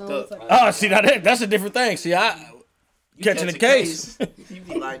be fucked up. Oh, see, now that's a different thing. See, catching the case. You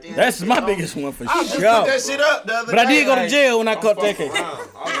be like, damn, That's my biggest one for I just sure. put that shit up the other But I day, did go to like, jail when I caught that case.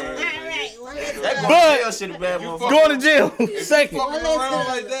 That going But- to jail shit is bad, motherfucker. Going to jail. Second. Fucking around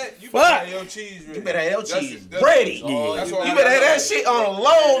like that, you Fuck. better have your cheese ready. You better have your cheese That's- ready. That's what You I better have got. that shit on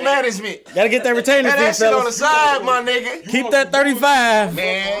low management. Gotta get that retainer Have fee, that shit on the fellas. side, my nigga. Keep that 35.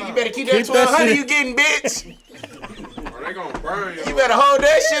 Man, you better keep that Keep that 1200 shit. you getting, bitch. Or they gonna burn you. You better hold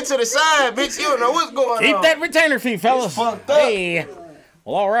that shit to the side, bitch. You don't know what's going on. Keep that retainer fee, fellas. fucked up. Hey.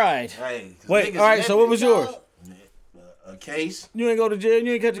 Well, all right. Hey, 'cause Wait, niggas all right, so what was yours? A case. You ain't go to jail?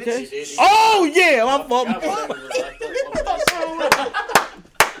 You ain't catch the case? Oh, yeah, my fault.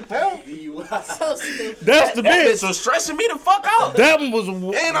 That's the That bitch bitch. was stressing me the fuck out. That one was,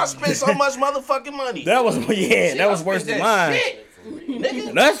 And I spent so much motherfucking money. that was worse than mine. Shit,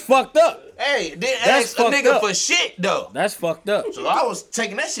 nigga. That's fucked up. Hey, then That's ask a fucked nigga up. for shit though. That's fucked up. So I was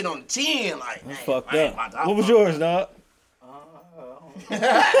taking that shit on the chin, like, That's hey, fucked I ain't about up. to- What was yours, dog? We ain't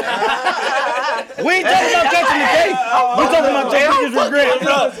talking about catching the case. We talking about your biggest regret.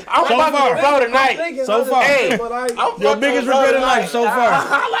 I'm So fucking far. with bro tonight. So far. Hey, I'm Your fucking biggest with bro regret in tonight. life so far.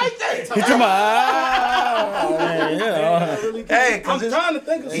 I like that. He talking about, yeah. Hey, I'm cause trying to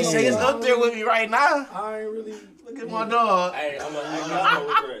think of he something. say it's up there with me right now. I ain't really. Look at my dog. Hey, I got no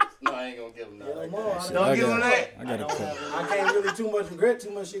regrets. No, I ain't gonna give him that. Like that. Don't give him that. I got a couple. I can't really too much regret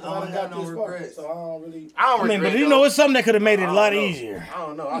too much shit because I done got no this far. regrets. So I don't really. I don't I mean, regret but you though. know, it's something that could have made it a lot easier. I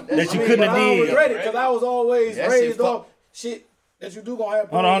don't know. That you couldn't But have I don't did. regret it because I was always That shit raised fuck- off shit that you do gonna have.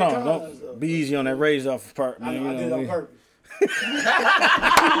 Hold on. pros and cons Don't of. be easy on that raise off part, I man. You did it know on what purpose. Man,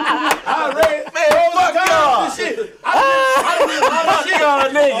 fuck y'all. Shit. Fuck y'all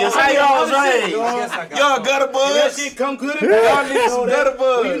niggas. How y'all was raised? Y'all gutter That bugs. shit come good and bad. Y'all niggas some gutter When you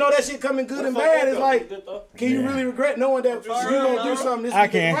bugs. know that shit coming good and bad, it's like, can you really regret knowing that you gonna do something this I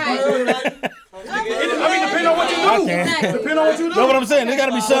week? can. Right. I mean, depending on what you do. I can. Depending on what you do. Know what I'm saying? There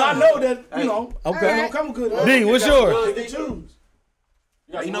gotta be But I something. know that, you know, Okay. it don't come good. D, what's yours? Pick and choose.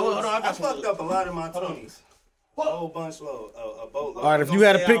 You know what? Hold on. I I got some. fucked up a lot in my 20s. A whole bunch load, a boatload. All right, if you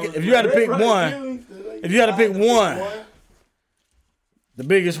had to pick one, if you had to pick one, the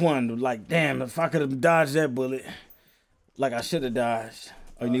biggest one, like, damn, if I could have dodged that bullet, like I should have dodged.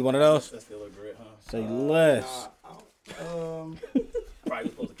 Oh, you need one of those? That's still a regret, huh? Say less. Probably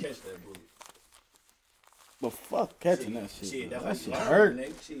supposed to catch that bullet. But fuck catching that shit. Shit, That that's shit what hurt.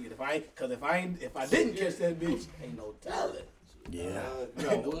 Shit, if I didn't catch that bitch, ain't no talent. Yeah.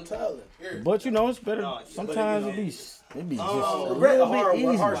 Ain't no talent. But you know, it's better. Sometimes it be just a Regret a little hard bit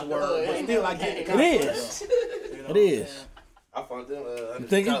word, easier. harsh word, but still I get the It is. It is. I found them. You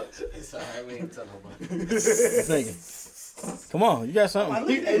thinking? It's alright, we ain't talking about it. You thinking? Come on, you got something.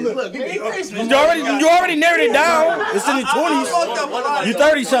 Hey, look, give me Christmas. You already narrowed it down. It's in your 20s. You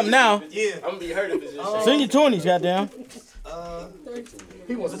 30 something now. Yeah. I'm gonna be hurt if it's just It's in your 20s, goddamn.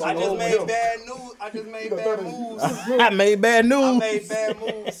 He wants to I just made him. bad news. I just made bad moves. I made bad I news. made bad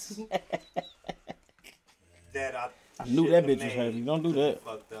moves. That I I knew that bitch was made. heavy. Don't do that.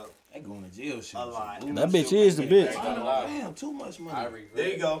 Fucked up They going to jail shit. a lot. That bitch is the bitch. Damn, too much I money. regret. There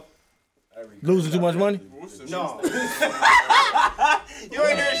you go. Losing too much money? No. You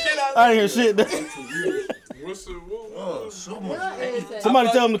ain't hear shit out I ain't hear shit. What's the Oh, so much. Somebody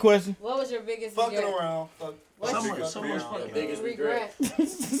tell him the question. What was your biggest fucking regret? around. Fuck. So much fucking. Biggest regret.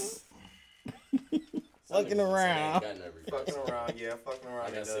 Fucking around. Got no regret. Fucking around, yeah, fucking around.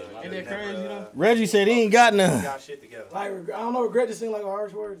 Like I said, my Ain't that biggest crazy, regret, Reggie said he ain't got none. Got shit together. Like, I don't know, regret just seems like a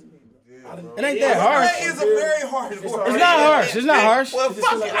harsh word to me. It ain't that harsh. That is a very hard word. It's not harsh. It's not harsh. Well,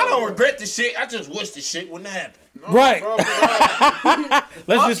 fuck it. I don't regret the shit. I just wish the shit wouldn't happen. Right.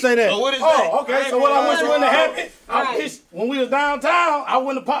 Let's just say So that. what is that? Oh, okay. So what I wish wouldn't have happened, Right. when we was downtown, I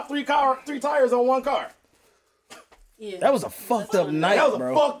wouldn't have popped three tires on one car. Yeah. That was a fucked up That night, was a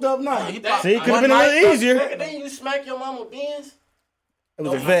bro. fucked up night. See, it could have been a little easier. Then you smack your mama Benz. It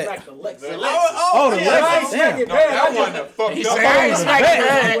was a vet. Smacked the Lexus. Oh, the Yeah, I ain't Lexus. smack it Damn. bad. That wasn't a fucked He up. said, I ain't smacking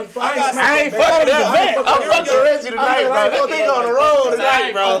that. I ain't fucking that. I'm fucking Reggie tonight, bro. This nigga on the road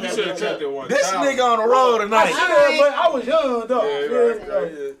tonight, bro. You should have kept it one. This nigga on the road I tonight. should, but I was young, though.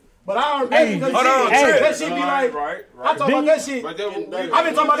 Yeah. But I don't regret because hold on, that shit be like, Right. I talk about that shit. But then I've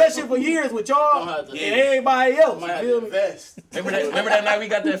been talking about that shit for years with y'all and everybody else. You feel me? Remember that night we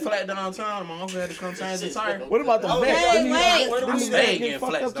got that flat downtown? My uncle had to come change the tire. What about the vet? Wait. Stay getting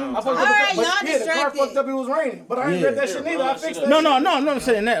flats down. I fucked All right, up, but y'all yeah, the car distracted. fucked up. It was raining, but I ain't regret that shit neither. I fixed that. No, shit. I'm not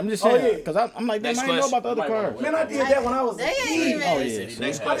saying that. I'm just saying yeah. because I'm like, damn, I Next didn't know about the other question. cars. Man, I did that when I was a They ain't kid. even. Oh yeah. I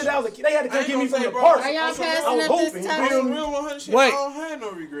did that as a kid. They had to come I ain't get me gonna from say, the bro, park. Are y'all I was passing up hoping, this you time? feel me? real 100 shit. Wait. I don't have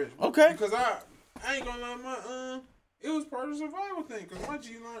no regrets. Okay. Because I ain't gonna lie, my it was part of the survival thing. Because my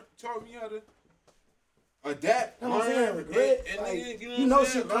G taught me how to adapt, That's what I'm saying, regret. and Like, nigga, you know learn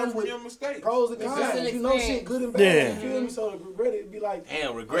shit comes from with your mistakes. pros and It's cons. an You know shit experience. good and bad. Yeah. You feel me? So the regret it be like,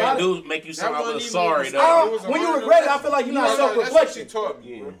 Damn, regret do make you sound a little wasn't even sorry, a though. mistake. when you regret it, I feel like you're not That's what she self-reflecting. taught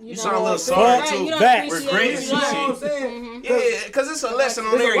me. Bro. You sound a little Right, sorry, too. you don't Back. appreciate Regret what You you know what learned. I'm saying? Yeah, because it's a lesson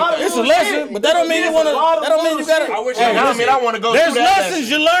on There's a lot of everything. It's a lesson, but that don't mean you wanna. That don't mean you gotta. I wish Hey, I mean, I want to go there's through that lessons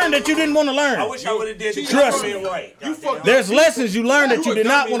lesson. you learned that you didn't want to learn. I wish I would have did the Trust me. right. You fucked There's lessons you learned that you a did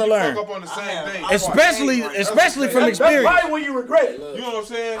not dummy want to if you learn, fuck up on the same thing. especially from That's experience. probably when you regret it. You know what I'm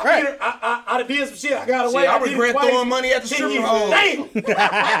saying? Right. I did some shit. I got away. Shit, I did it regret twice. throwing money at the 10 stripper years. hole. Damn.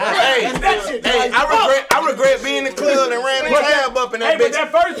 That shit. Hey, I regret being in the club and ran the tab up in that Hey, bitch.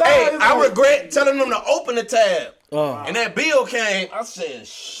 but that first time, Hey, it's I like- regret telling them to open the tab. Oh. And that bill came. I said,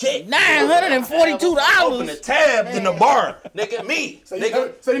 shit. $942. Open the tab in the bar. Nigga, me. So you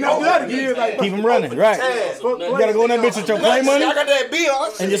Nigga. know do that again. Like, Keep them running, right? Tab. You gotta go in that bitch with your play money I got that bill. I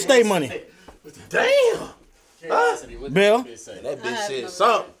said, and your stay money. damn. Bill, That bitch said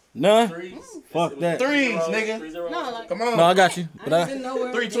something. none. Fuck that. Threes, nigga. No, like, Come on. No, I got you. But I didn't know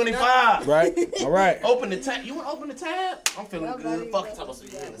where. 325. right, all right. Open the tab. You want to open the tab? I'm feeling good. Fuck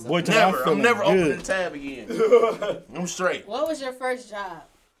it. Boy, tell me Never. I'm feeling never opening the good. tab again. I'm straight. What was your first job?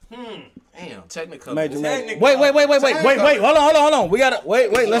 Damn, technical. Major. Wait. Hold on. We gotta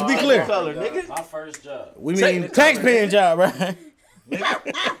wait. Let's be clear. Color, nigga. My first job. We mean taxpaying job, right? Yeah,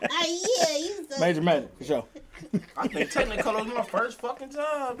 you said. Major, for sure. I think Technicolor was my first fucking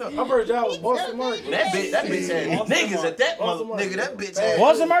job. Though. my first job was Boston Market. That bitch had niggas at that mother nigga. That bitch had.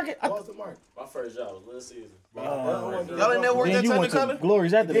 Boston Market? Boston Market. My first job was Little Caesar. Y'all ain't never worked Then at you went to Technicolor?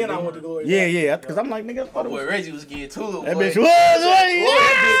 Glory's after that. Then I didn't went to Glory. you? Yeah, because I'm like, nigga, I thought it was. Boy, Reggie was getting to it. That boy. bitch was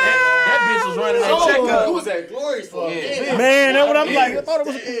That bitch was running that checkup. Who was at Glory's for? Yeah. Man, that's what I'm like. I thought it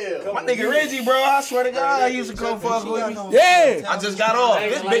was. My nigga Reggie, bro, I swear to God, I used to come fuck with me. Yeah. I just got off.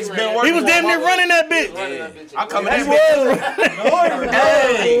 This bitch been working. He was damn near running that bitch. I come in He that bitch. was.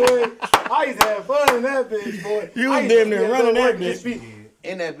 Hey. I used to have fun in that bitch, boy. You I was used to damn near be a running little that work and bitch. get beat.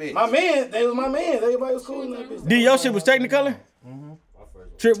 In that bitch. My man, they was my man. Everybody was cool in that bitch. D, your shit was Technicolor?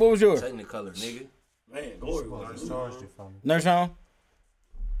 Trip, what was yours? Technicolor, nigga. Man, Glory was. Nurse home?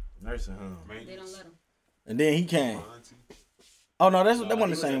 Nursing home. They don't let him. And then he came. Oh, no, that wasn't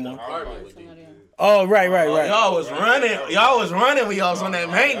the same one. Somebody else. Oh, right. Y'all was running when y'all was on that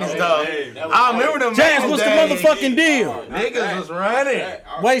maintenance, dog. I remember them Chance, maintenance what's the days. motherfucking deal? Niggas was running.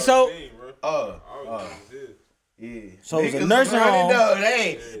 Wait, so Yeah. So it's a Niggas nursing running, home. though.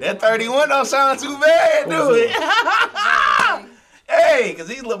 Hey, that 31 don't sound too bad, do it? Hey, because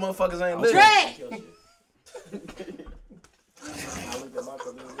these little motherfuckers ain't living. Dre!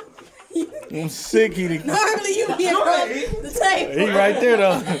 I'm sick. He Normally you be across the table. right there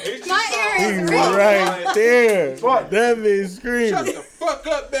though. My ear He is ringing. right there. That bitch screaming. Shut the fuck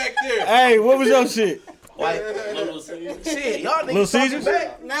up back there. Hey, what was your shit? Shit, y'all niggas Little Caesars?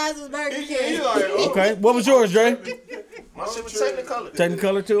 back. Nas was Burger He King. like, oh, Okay. What was yours, Dre? My shit was Technicolor.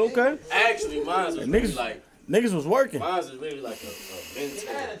 Technicolor too. Okay. Actually, mine was And really niggas- like Niggas was working. mine was really like a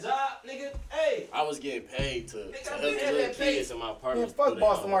mentor. job, nigga. Hey. I was getting paid to help the little kids in my Man, apartment. fuck through their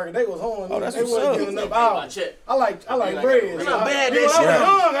Boston Market. They was home. Oh, that's they what's wasn't up. giving enough My hours. check. I like like bread. a- So Not bad, when I was that shit.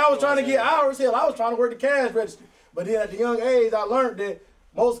 young, I was trying to get hours. Hell, I was trying to work the cash register. But then at the young age, I learned that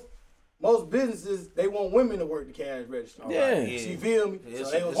most businesses, they want women to work the cash register. Yeah. You feel me? Yeah, So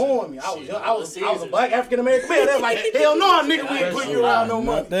they was it's a- on me. I was young. I was a Caesars. black African American man. They was like, hell no, nigga, we ain't putting you around no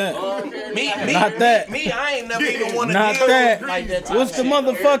money. Not that. Me, Not that. Me, I ain't never even want to Not deal that. with Like that type What's the of shit.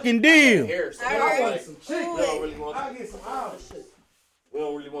 motherfucking deal? Hair, so I they heard don't want like- some we shit. don't really want I'll get some hours. we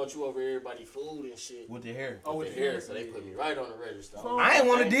don't really want you over everybody food and shit. with the hair. With the hair, so they put me right on the register. I ain't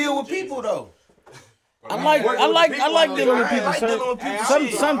want to deal with people though. I like dealing with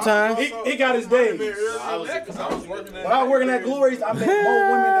people. Sometimes he got his days. When I was working at Glory's, I met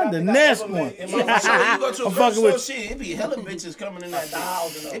more women than the next one. You go to a I'm fucking with shit, it be hella bitches coming in that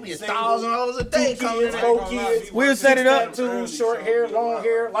 $1,000. It be $1,000 a day coming in. 4 kids. We'll set it up. Tattoos, short hair, long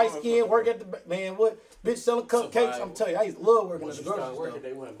hair, light skin. Work at the man. What? Bitch selling cupcakes. I'm telling you, I used to love working at the grocery store.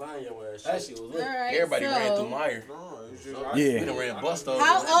 They went buying your ass. That shit was lit. Alright, Everybody so, ran through Meyer. Yeah. We done ran bust over.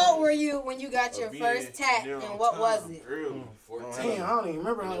 How old were you when you got your first tat, and what was it? 14. Damn, I don't even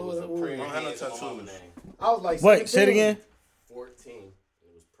remember how it was. I don't have no tattoos. I was like, Wait, say it 16. again. 14.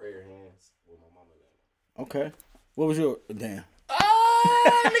 It was prayer hands with my mama name. Okay. What was your damn?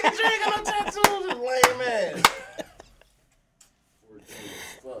 Oh, niggas ain't got no tattoos. Lame man. 14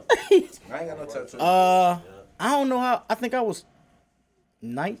 as fuck. I ain't got no tattoos. I don't know how. I think I was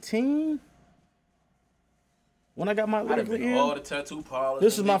 19 when I got my I done legal been to all in. the tattoo parlors.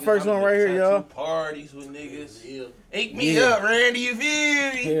 This is my first one right here, y'all. Parties with niggas. Ink me Yeah. up, Randy. You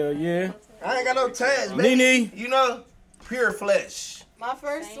feel me? Hell yeah. I ain't got no tats, baby. Nene. You know, pure flesh. My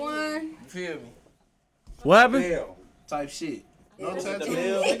first one. You feel me? What happened? Type shit. No Yeah, tattoos.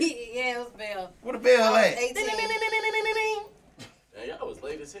 it was Bell. Where the bell at? 18. Man, y'all was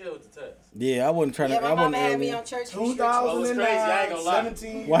late as hell with the test. Yeah, I wasn't trying Yeah, to. my I wasn't. mama had me on church. 2009,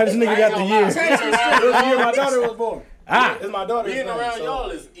 17. Why this nigga got the year? It was the year my daughter was born. Ah. It's my daughter's Being name, around so. y'all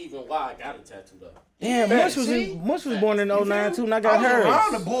is even why I got a tattoo though. Damn, Mush was born in 09 too, and I got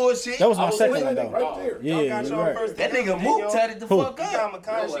Around hers. the bullshit. That was my Wait, second one right though. there. Yeah, Y'all got you're your right. first That nigga Mook tatted the Who? fuck You up. got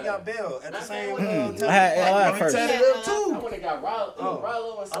Makai, she got Bill at the same I had LI first. Tatted up I too. went and got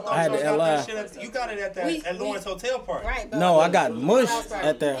Rollo and somebody. I had the LI. You got it at at Lawrence Hotel Park. Right, but No, I got Mush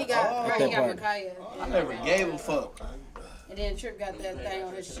at that. He got, at he that got party. Micaiah. I never gave a fuck. And then Trip got that thing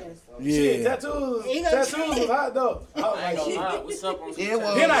on his chest. Shit, Yeah. tattoos He got- was hot though. I was I ain't like, gonna shit. lie. What's up on some Yeah,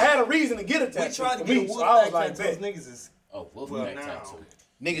 well, Then I had a reason to get a tattoo. We tried to for get me, a so wolf I was pack like, tattoo. bet. niggas is Wolfpack tattoo.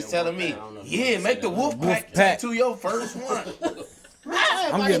 niggas telling me, yeah, make the wolf pack Wolfpack. tattoo your first one.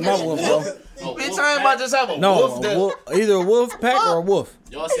 I'm getting my wolf though. Bitch, I ain't about to just have a No, wolf a that. wolf, either a wolf pack or a wolf.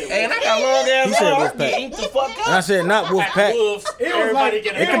 Y'all said Hey, and I got long ass He said arms. wolf pack. Eat the fuck And I up. said not wolf pack. wolves. It was Everybody like,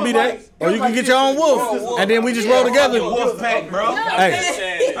 get It can be that, or you can like get your own wolf, and then we just roll together. Wolf pack, bro. Hey,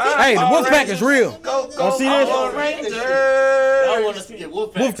 hey, the wolf pack is real. Go, Don't see this? Power Rangers. I want us to get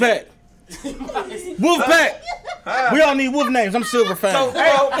Wolfpack. Wolf pack. Wolf pack. We all need wolf names. I'm Silver Fang. Go, Hey,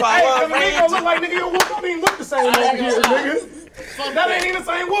 Power nigga Rangers. don't look like nigga, your wolf don't even look the same over here, nigga. That ain't even the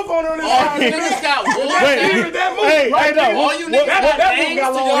same wolf on her. All you niggas got Wait, Wolfpack. That move, hey, right hey, no. there. All you niggas That got move names got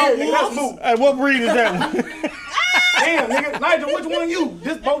to long hair, y'all nigga. That's wolves. move. Hey, what breed is that one? Damn, nigga. Nigel, which one you?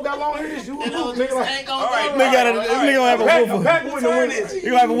 This both got long hair. This you, nigga. Like, Ain't gonna go Nigga got a, this nigga gonna have a back, wolf. back with the wind. You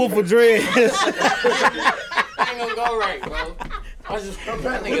gonna have a wolf with dreads. Ain't gonna go right, bro. I just This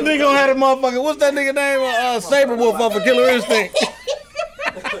nigga gonna have a motherfucker. What's that nigga name? Saber Wolf off of Killer Instinct.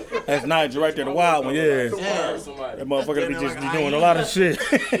 That's Nigel right there, the wild one. Yeah. somebody. That motherfucker be just be doing a lot of shit.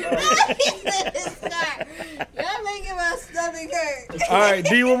 Y'all making my stomach hurt. All right,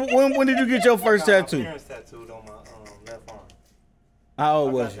 D. When did you get your first tattoo? Parents tattooed on my left arm. How old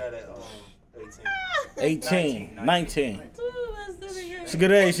I was got you? that at 18. 18, 19. It's a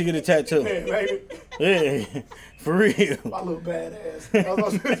good age to get a tattoo. Baby, Yeah, for real. my little badass. I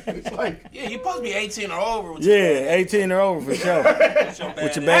was it's like, Yeah, you supposed to be 18 or over. With Yeah, 18 or over for sure.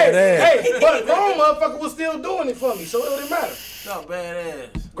 With your bad hey, ass. hey, but a grown motherfucker was still doing it for me, so it didn't matter. No,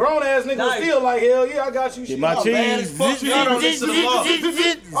 badass. Grown ass nigga was still like, hell yeah, I got you. Get Shit. my Oh, bad cheese. as fuck. Y'all don't listen to the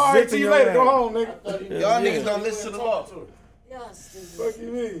law. all right, see you later. Go home, nigga. Y'all niggas don't listen to the law. Y'all stupid. Fuck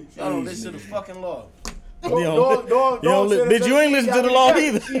you mean? Y'all don't listen to the fucking law. Bitch, you ain't listen to the law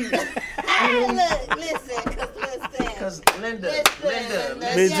either. Look, listen, Cause Linda,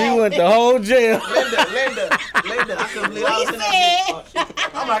 Bitch, you went to whole jail. Linda, I couldn't believe I was in that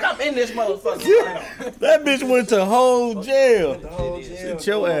bitch. I'm like, I'm in this motherfucker. That bitch went to whole jail. jail. Sit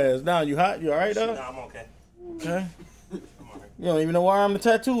your ass down. You hot? You alright though? Nah, I'm okay. Okay. You don't even know where arm the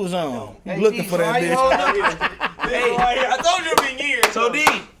tattoo was on. You Hey, looking D, for so how that you bitch. hold up? Hey, I told you it'd been years. so D,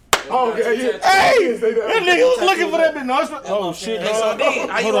 Oh, okay, yeah. Hey, that nigga was looking for that bitch. No, it's- oh shit. hey, so D,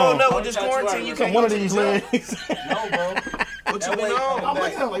 how you Hold holding on. up with this quarantine? You can't One go of to the these gym. legs. No, bro. What you been I'm on? looking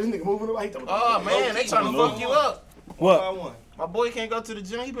at him like this nigga moving like he Oh man, they trying to fuck you up. What? One. My boy can't go to the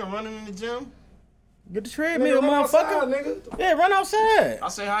gym. He been running in the gym. Get the treadmill, run outside, motherfucker. nigga. Yeah, run outside. I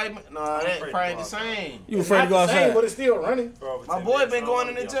say hi. Nah, that probably ain't the same. You afraid to go Not the same, outside? but it's still running. Bro, My boy been going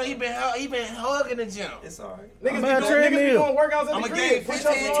in the gym. He been hugging the gym. It's alright. Niggas about be a doing treadmill? workouts at I'ma the crib. gain Push-ups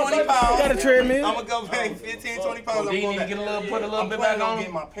 15, and all 20 that. pounds. Got a treadmill? I'm gonna go back 15, 20 pounds. I'm Houdini going to back. get a little, put a little I'm bit back planning on on.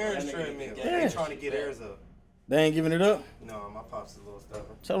 getting my parents' treadmill. Yeah. They trying to get theirs up. They ain't giving it up? No, my pop's a little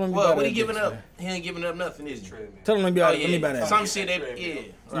stubborn. Tell them What he giving up? He ain't giving up nothing, is he? Tell them let me buy that. Some shit that,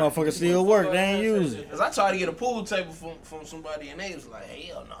 Motherfucker still work. They ain't use it. Cause I tried to get a pool table from somebody and they was like,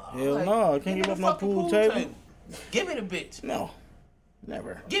 hell no. Hell no, I can't give up no pool table. Give me the bitch. No,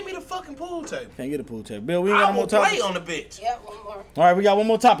 never. Give me the fucking pool table. Can't get a pool table. Bill, we ain't got no more topics. Play on the bitch. Yep, one more. All right, we got one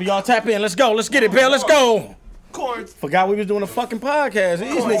more topic. Y'all tap in. Let's go. Let's get it, Bill. Let's go. Quarantine. Forgot we was doing a fucking podcast.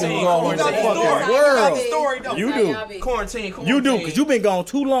 These niggas was all over the fucking world. You do. Quarantine. You do, because you been gone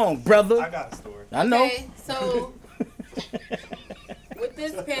too long, brother. I got a story. I know. Okay, so with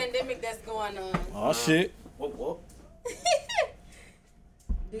this pandemic that's going on, Oh, shit.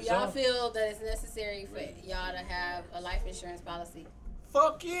 do y'all feel that it's necessary for y'all to have a life insurance policy?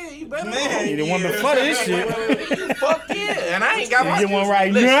 Fuck yeah, you better. Man, you the one before this shit. Fuck yeah, and I ain't got my get one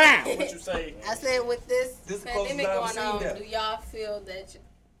right now. What you say? I said with this pandemic going on, do y'all feel that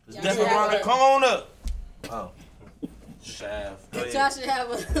y'all should have Come on up. Oh. y'all should have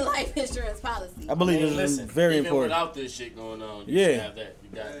a life insurance policy? I believe this is very even important. Without this shit going on, you Yeah. should have that.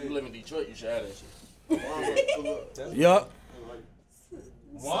 You live in Detroit, you should have that shit. Yup.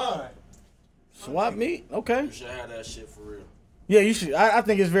 Why? Swap meet? Okay. You should have that shit for real. Yeah, you should. I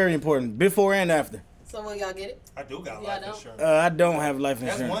think it's very important, before and after. So will y'all get it? I do got Y'all life don't? insurance. I don't have life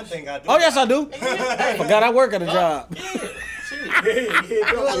insurance. That's one thing I do. Oh, yes, I do. Forgot I work at a job. Forgot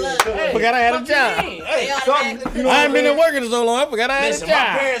I had a job. I ain't been in working so long. I forgot I had a job.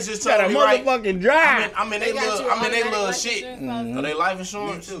 My parents just got a told me, right? motherfucking job. I'm in they little shit. Are they life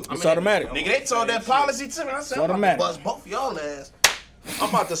insurance? It's automatic. Nigga, they told that policy to me. I said, I'm about to bust both of y'all ass. I'm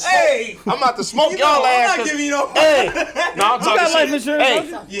about to smoke. I'm about to smoke y'all ass. I'm not giving you no. Hey, no, I'm talking got life shit. insurance,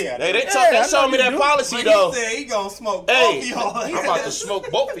 Hey, Yeah. they showed me that policy though. He said he gonna smoke Hey, both of y'all. I'm about to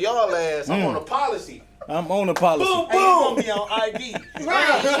smoke both of y'all ass. I'm on a policy. I'm on the policy. Boom, boom. He gonna be on ID.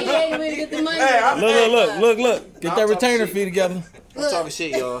 Right. He ain't even get the money. Look. Get that retainer fee together. I'm talking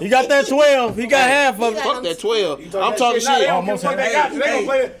shit, y'all. He got that 12. He got half of it. Fuck that 12. I'm talking shit. Almost half.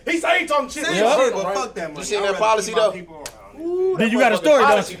 He say he talking shit. But fuck that money. You seen that policy though? Dude, you got a story,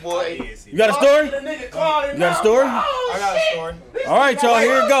 don't you? You got a story? You got a story? I got a story. All right, y'all,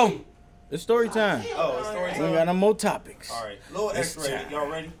 here it go. It's story time. Oh, it's story We time. ain't got no more topics. All right, little X-rated. Y'all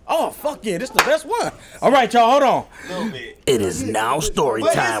ready? Oh, fuck yeah, this is the best one. All right, y'all, hold on. Little bit. It is now story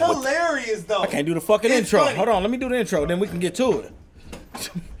But time. it's hilarious though. I can't do the fucking It's intro. funny. Hold on, let me do the intro, then we can get to it.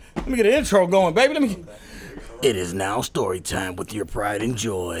 Let me get the intro going, baby. Let me. It is now story time with your pride and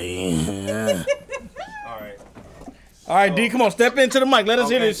joy. All right. All right, D, come on, step into the mic. Let us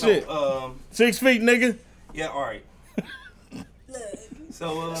hear this shit. 6 feet, nigga. Yeah, all right.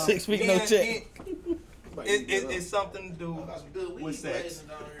 So 6 feet, no check. It's something to do with sex.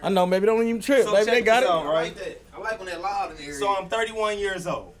 I know, baby. Don't even trip, So baby. check They got this it. out, right? I like when they're loud in the area. So I'm 31 years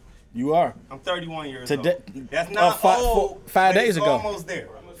old. You are. I'm 31 years Today. old. That's not old. 5 but days it's ago. Almost there.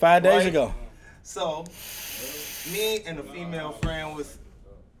 5 days Right? ago. So me and a female friend was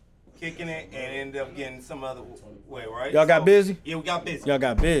kicking it and ended up getting some other way, right? Y'all got busy? Yeah, we got busy. Y'all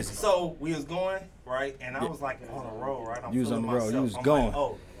got busy. So we was going, right? And I was like on the road, right? I'm You was on feeling the road. You myself. was I'm going. Like,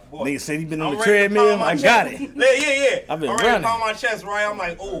 oh, boy. Nigga said he been on I'm the ready to treadmill. pound my I got chest. it. Yeah. I've been I'm ready running. to pound my chest, right? I'm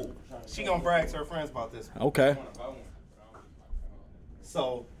like, oh, she gonna brag to her friends about this. Okay.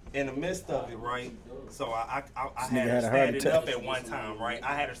 So in the midst of it, right? So I This nigga had her had a heart standing attack. up at one time, right?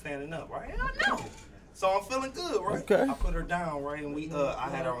 I had her standing up, right? I know. So I'm feeling good, right? Okay. I put her down, right? And I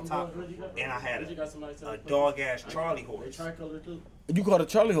had her on top, and I had a dog ass Charlie horse. You called a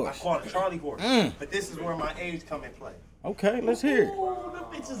Charlie I horse. called a Charlie horse. But this is where my age come in play. Okay, let's hear it. Ooh, the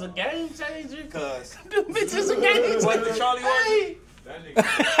bitch is a game changer. Cause The bitch is a game changer. what the Charlie horse? Hey. This is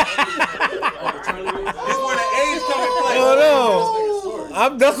where the age come in play. Hold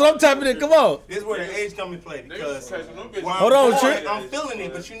on. That's what I'm typing in. Come on. This is where the age come in play because when Hold I'm on, going, Trip. I'm feeling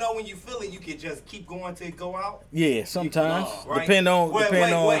it, but you know when you feel it, you can just keep going till it go out. Yeah, sometimes. Right? Depend on.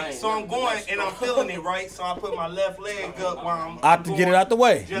 Wait. So I'm going and I'm feeling it, right? So I put my left leg up while I'm Out to get it out the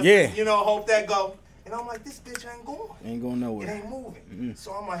way. Just, Yeah. hope that go. And I'm like, this bitch ain't going. Ain't going It nowhere. ain't moving.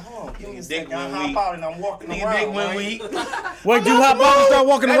 So I'm like, hold on, give me a Dick second. I went hop out and I'm walking around. when right? we Wait, you hop out and start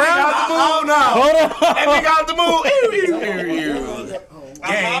walking around? Hold on. Hold on. That nigga out the mood.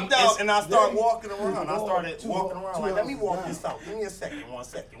 I hopped out and I started walking around. I started walking around like, let me walk this out. Give me a second. One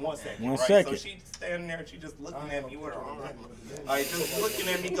second. One right? second. So she's standing there and she just looking at me with her arm. Like just looking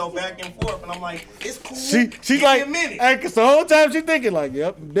at me go back and forth. And I'm like, it's cool. She's Give like, me a minute. hey, 'cause the whole time she thinking like,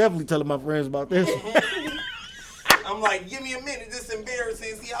 yep, I'm definitely telling my friends about this. I'm like, give me a minute. This is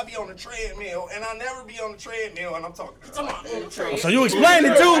embarrassing. See how I be on the treadmill, and I never be on the treadmill, and I'm talking about on the treadmill. So you explained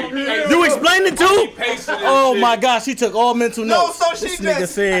it too? You explained it too? Oh my gosh, she took all mental notes. No, so she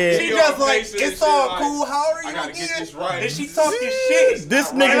just like, it's all like, cool. How are you I gotta again? get this right. And she talking shit.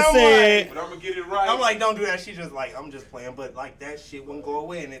 This nigga said, But I'm gonna get it right. I'm like, don't do that. She just like, I'm just playing. But like that shit wouldn't go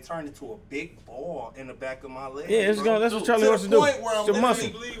away, and it turned into a big ball in the back of my leg. yeah, that's what Charlie wants to do. Where It's a muscle.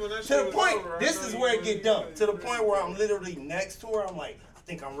 To the point, this is where it get done. To the point where I'm literally next to her. I'm like, I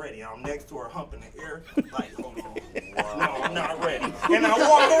think I'm ready. I'm next to her, humping the air. Like, hold on. No, I'm not ready. And I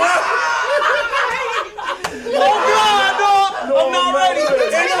walk around. Oh God, no, I'm not ready. And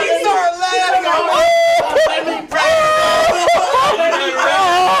she started laughing. I'm like,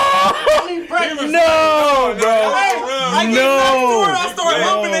 No, bro. I get next to her. I start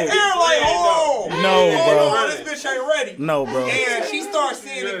humping the air like, oh. No, This bitch ain't ready. No, bro. And she starts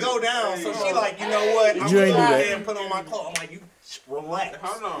seeing it go down, so she like, you know what? I'm You ain't do gonna go that. ahead and put on my clothes. I'm like, you relax.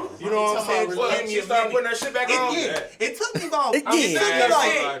 Hold on. You know what I'm saying? What? She started putting her shit back on? It took me about It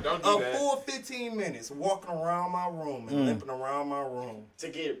did. Don't do a that. full 15 minutes walking around my room and limping around my room To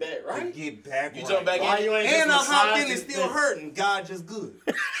get it back, to right? get back. You right. jump back in. You ain't And I just hopped in massage and this still thing. hurting. God just good.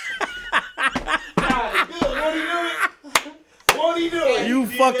 What are you doing? You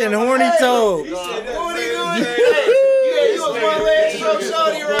fucking horny toad. What are you doing? Yeah, you was one leg so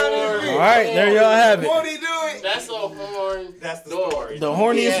shorty around this bitch. All right, there y'all have it. What are you doing? That's a horn. That's the door. story. The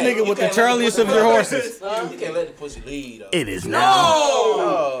horniest nigga with the Charliest of your horses. You can't let the pussy lead, though. It is now.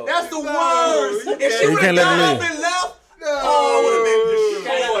 No, that's the worst. If she You would can't have let got it up leave. and left, oh, I would have been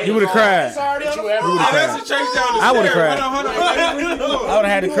destroyed. You would have cried. Did you ever? I would have cried. Hold on. I would have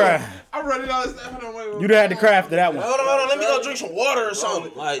had to cry. I'm running all this stuff. Hold on, wait. You'd have had to cry after that one. Hold on. Let me go drink some water or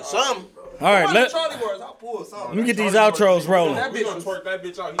something. Like, something. All right, let Charlie words, I'll pull something. me get these outros rolling. We gonna twerk that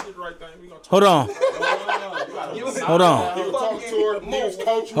bitch out. He did the right thing. We gonna twerk. Hold on. Hold on. He was talking to her. He was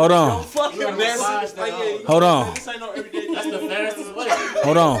coaching. Hold on. Fucking message. Like, yeah, Hold on. this ain't no everyday. That's the fastest way.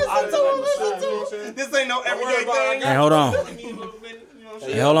 Hold on. This ain't no everyday thing. Hey, hold on.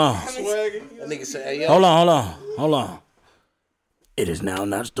 Hey, hold on. That nigga said, hey, yo. Hold on. It is now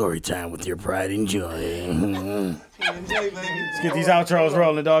not story time with your pride and joy. Let's get these outros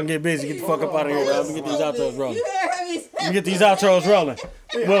rolling, dog. Get busy. Get the fuck up out of here, dog. Let me get these outros rolling. Let me get these outros rolling.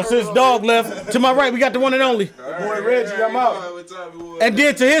 Well, since dog left, to my right, we got the one and only. Boy Reggie, I'm out. And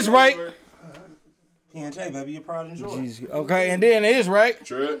then to his right, PNJ, baby, you're proud and joy. okay, and then to his right,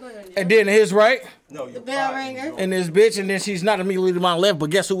 and then to his right, No, you're The bell ringer. and this bitch, and then she's not immediately to my left, but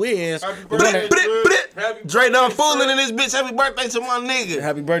guess who is? Dre done fooling in this bitch. Happy birthday to my nigga.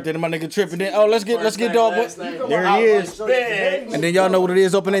 Happy birthday to my nigga Trippin'. Then let's get dog. There he is. And then y'all know what it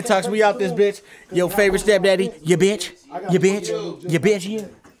is. Open their talks. We out this bitch. Your favorite stepdaddy. You bitch. You bitch. You bitch. You.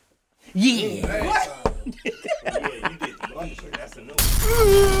 Yeah. Yeah, you did. That's a new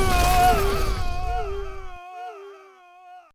one.